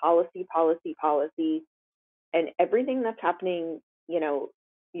 Policy, policy, policy, and everything that's happening,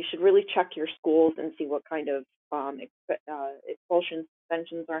 you should really check your schools and see what kind of expulsions,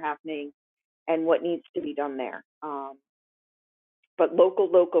 suspensions are happening and what needs to be done there. But local,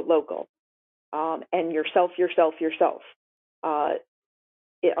 local, local, and yourself.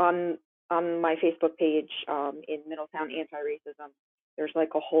 On my Facebook page in Middletown Anti-Racism, there's like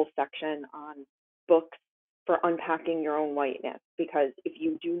a whole section on books for unpacking your own whiteness, because if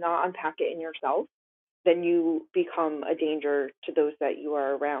you do not unpack it in yourself, then you become a danger to those that you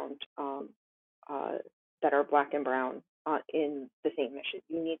are around that are Black and brown in the same mission.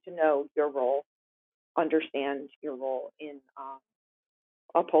 You need to know your role, understand your role in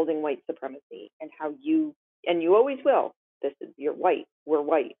upholding white supremacy, and how you always will. This is, you're white, we're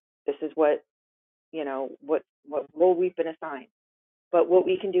white. This is what role we've been assigned. But what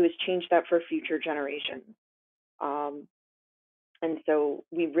we can do is change that for future generations. And so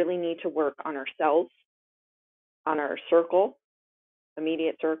we really need to work on ourselves, on our circle,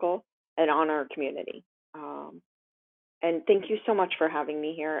 immediate circle, and on our community. And thank you so much for having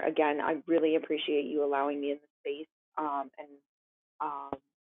me here. Again, I really appreciate you allowing me in the space.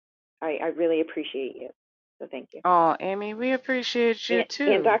 I really appreciate you. So thank you. Oh, Amy, we appreciate you And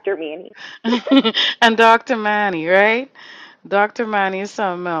too. Dr. Manny. And Dr. Manny, right? Dr. Manny is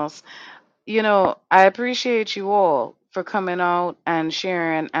something else. I appreciate you all for coming out and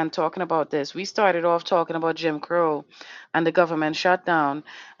sharing and talking about this. We started off talking about Jim Crow and the government shutdown,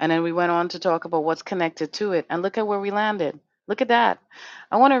 and then we went on to talk about what's connected to it. And look at where we landed. Look at that.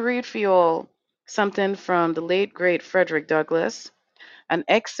 I want to read for you all something from the late, great Frederick Douglass, an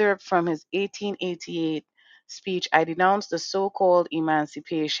excerpt from his 1888 speech. I denounce the so called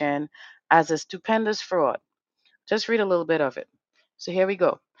emancipation as a stupendous fraud. Just read a little bit of it. So here we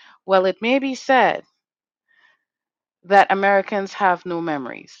go. Well, it may be said that Americans have no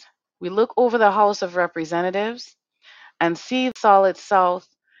memories. We look over the House of Representatives and see the solid South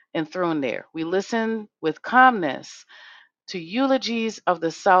enthroned there. We listen with calmness to eulogies of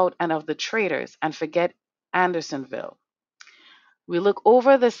the South and of the traitors and forget Andersonville. We look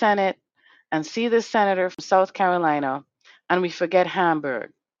over the Senate and see the senator from South Carolina and we forget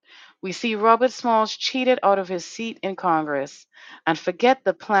Hamburg. We see Robert Smalls cheated out of his seat in Congress and forget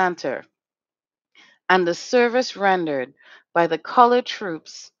the planter and the service rendered by the colored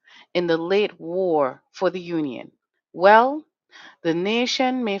troops in the late war for the Union. Well, the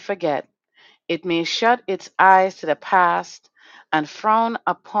nation may forget. It may shut its eyes to the past and frown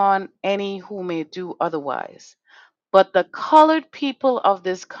upon any who may do otherwise. But the colored people of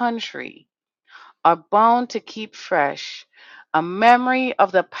this country are bound to keep fresh a memory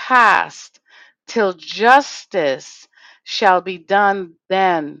of the past till justice shall be done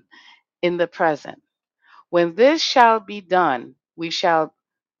then in the present. When this shall be done, we shall,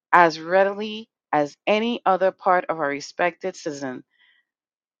 as readily as any other part of our respected citizen,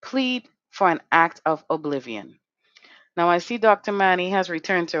 plead for an act of oblivion. Now, I see Dr. Manny has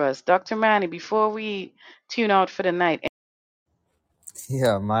returned to us. Dr. Manny, before we tune out for the night.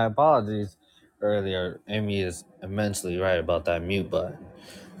 Yeah, my apologies earlier. Amy is immensely right about that mute button.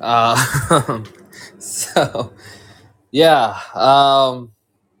 Uh, so yeah, I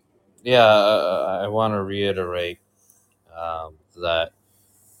want to reiterate that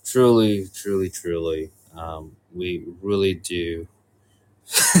truly, we really do.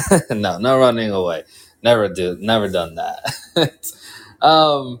 No, no running away. Never done that.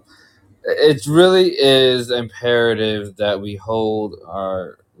 um, it really is imperative that we hold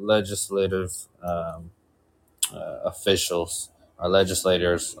our legislative officials, our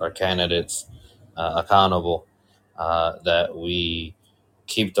legislators, our candidates accountable. That we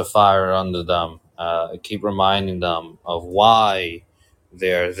keep the fire under them, keep reminding them of why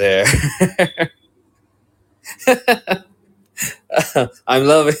they're there. I'm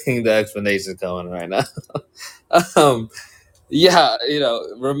loving the explanation coming right now. um, yeah,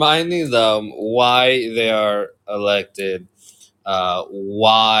 reminding them why they are elected,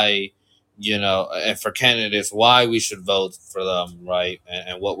 why, and for candidates, why we should vote for them, right?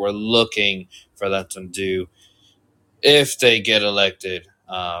 And what we're looking for them to do if they get elected,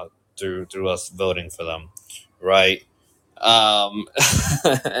 through us voting for them, right?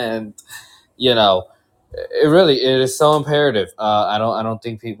 And you know, it is so imperative. I don't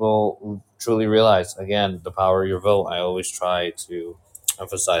think people truly realize, again, the power of your vote. I always try to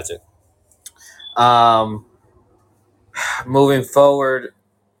emphasize it. Um, moving forward,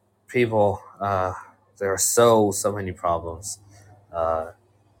 people, there are so many problems uh,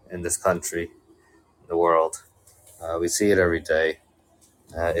 in this country, in the world. We see it every day.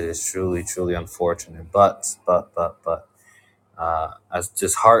 It is truly unfortunate, but as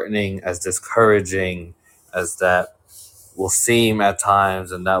disheartening, as discouraging as that will seem at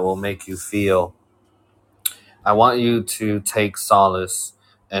times, and that will make you feel, I want you to take solace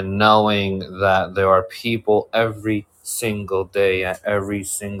in knowing that there are people every single day, at every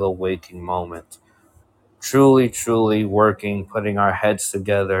single waking moment, truly working, putting our heads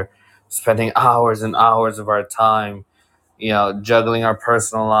together, spending hours and hours of our time, juggling our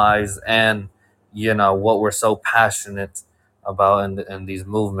personal lives and, what we're so passionate about in these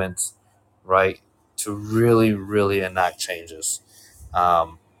movements, right? To really enact changes.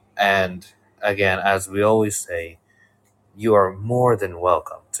 And again, as we always say, you are more than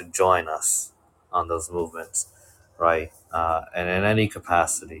welcome to join us on those movements, right? And in any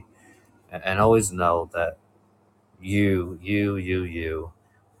capacity. And always know that you,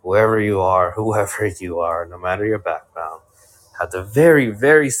 whoever you are, no matter your background, have the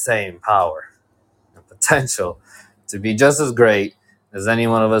very same power and potential to be just as great as any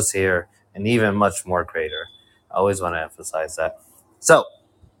one of us here, and even much more greater. I always want to emphasize that. So,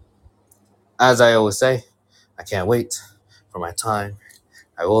 as I always say, I can't wait for my time.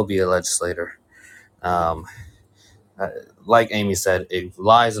 I will be a legislator. Um, uh, like Amy said, it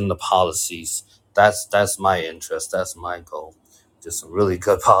lies in the policies. That's my interest. That's my goal. Just some really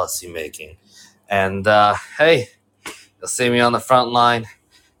good policy making. And hey, you'll see me on the front line,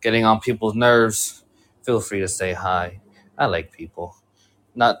 getting on people's nerves. Feel free to say hi. I like people,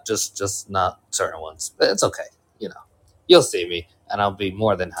 not just not certain ones, but it's okay. You'll see me, and I'll be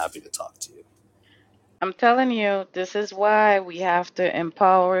more than happy to talk to you. I'm telling you, this is why we have to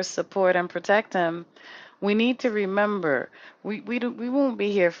empower, support, and protect them. We need to remember we won't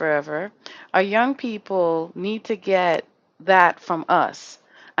be here forever. Our young people need to get that from us.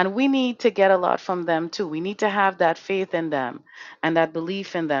 And we need to get a lot from them too. We need to have that faith in them and that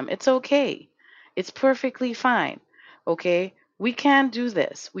belief in them. It's okay. It's perfectly fine. Okay? We can do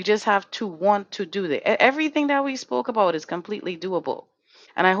this. We just have to want to do it. Everything that we spoke about is completely doable.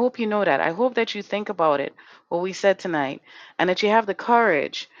 And I hope you know that. I hope that you think about it, what we said tonight, and that you have the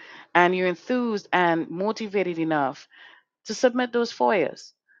courage and you're enthused and motivated enough to submit those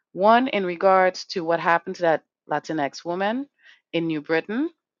FOIAs. One, in regards to what happened to that Latinx woman in New Britain,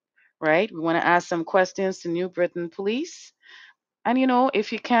 right? We want to ask some questions to New Britain police. And,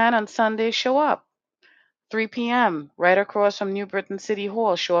 if you can on Sunday, show up. 3 p.m., right across from New Britain City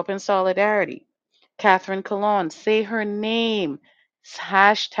Hall. Show up in solidarity. Catherine Colon, say her name.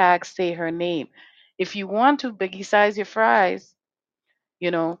 Hashtag say her name. If you want to, Biggie size your fries.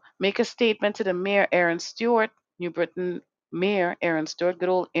 Make a statement to the Mayor, Aaron Stewart, New Britain Mayor Aaron Stewart, good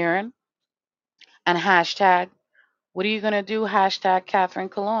old Aaron, and hashtag, what are you going to do? Hashtag Catherine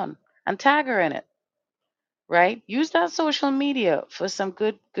Colon and tag her in it, right? Use that social media for some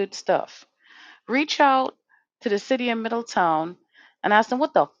good stuff. Reach out to the city of Middletown and ask them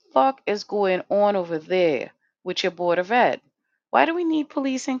what the fuck is going on over there with your Board of Ed. Why do we need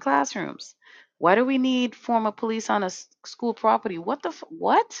police in classrooms? Why do we need former police on a school property?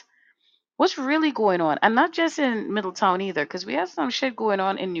 What? What's really going on? And not just in Middletown either, because we have some shit going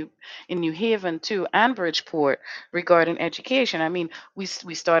on in New Haven too, and Bridgeport regarding education. I mean, we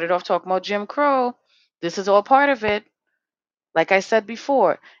started off talking about Jim Crow. This is all part of it. Like I said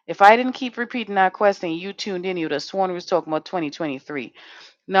before, if I didn't keep repeating that question, you tuned in, you would have sworn we was talking about 2023.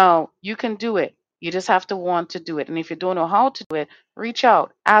 No, you can do it. You just have to want to do it. And if you don't know how to do it, reach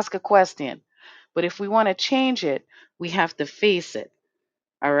out, ask a question. But if we want to change it, we have to face it.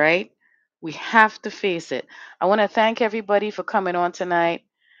 All right? We have to face it. I want to thank everybody for coming on tonight.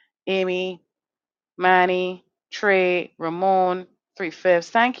 Amy, Manny, Trey, Ramon, 3/5.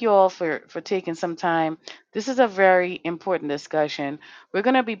 Thank you all for taking some time. This is a very important discussion. We're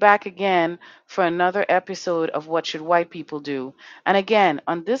going to be back again for another episode of What Should White People Do? And again,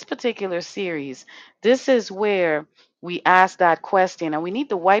 on this particular series, this is where we ask that question, and we need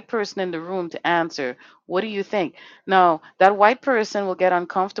the white person in the room to answer. What do you think? Now, that white person will get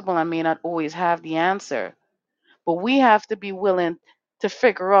uncomfortable and may not always have the answer, but we have to be willing to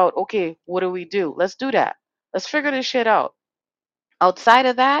figure out, okay, what do we do? Let's do that. Let's figure this shit out. Outside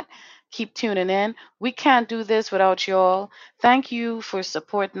of that, keep tuning in. We can't do this without y'all. Thank you for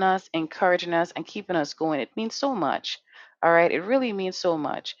supporting us, encouraging us, and keeping us going. It means so much. All right, it really means so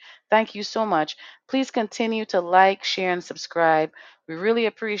much. Thank you so much. Please continue to like, share, and subscribe. We really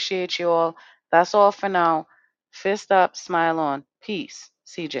appreciate you all. That's all for now. Fist up, smile on. Peace.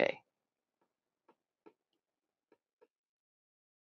 CJ.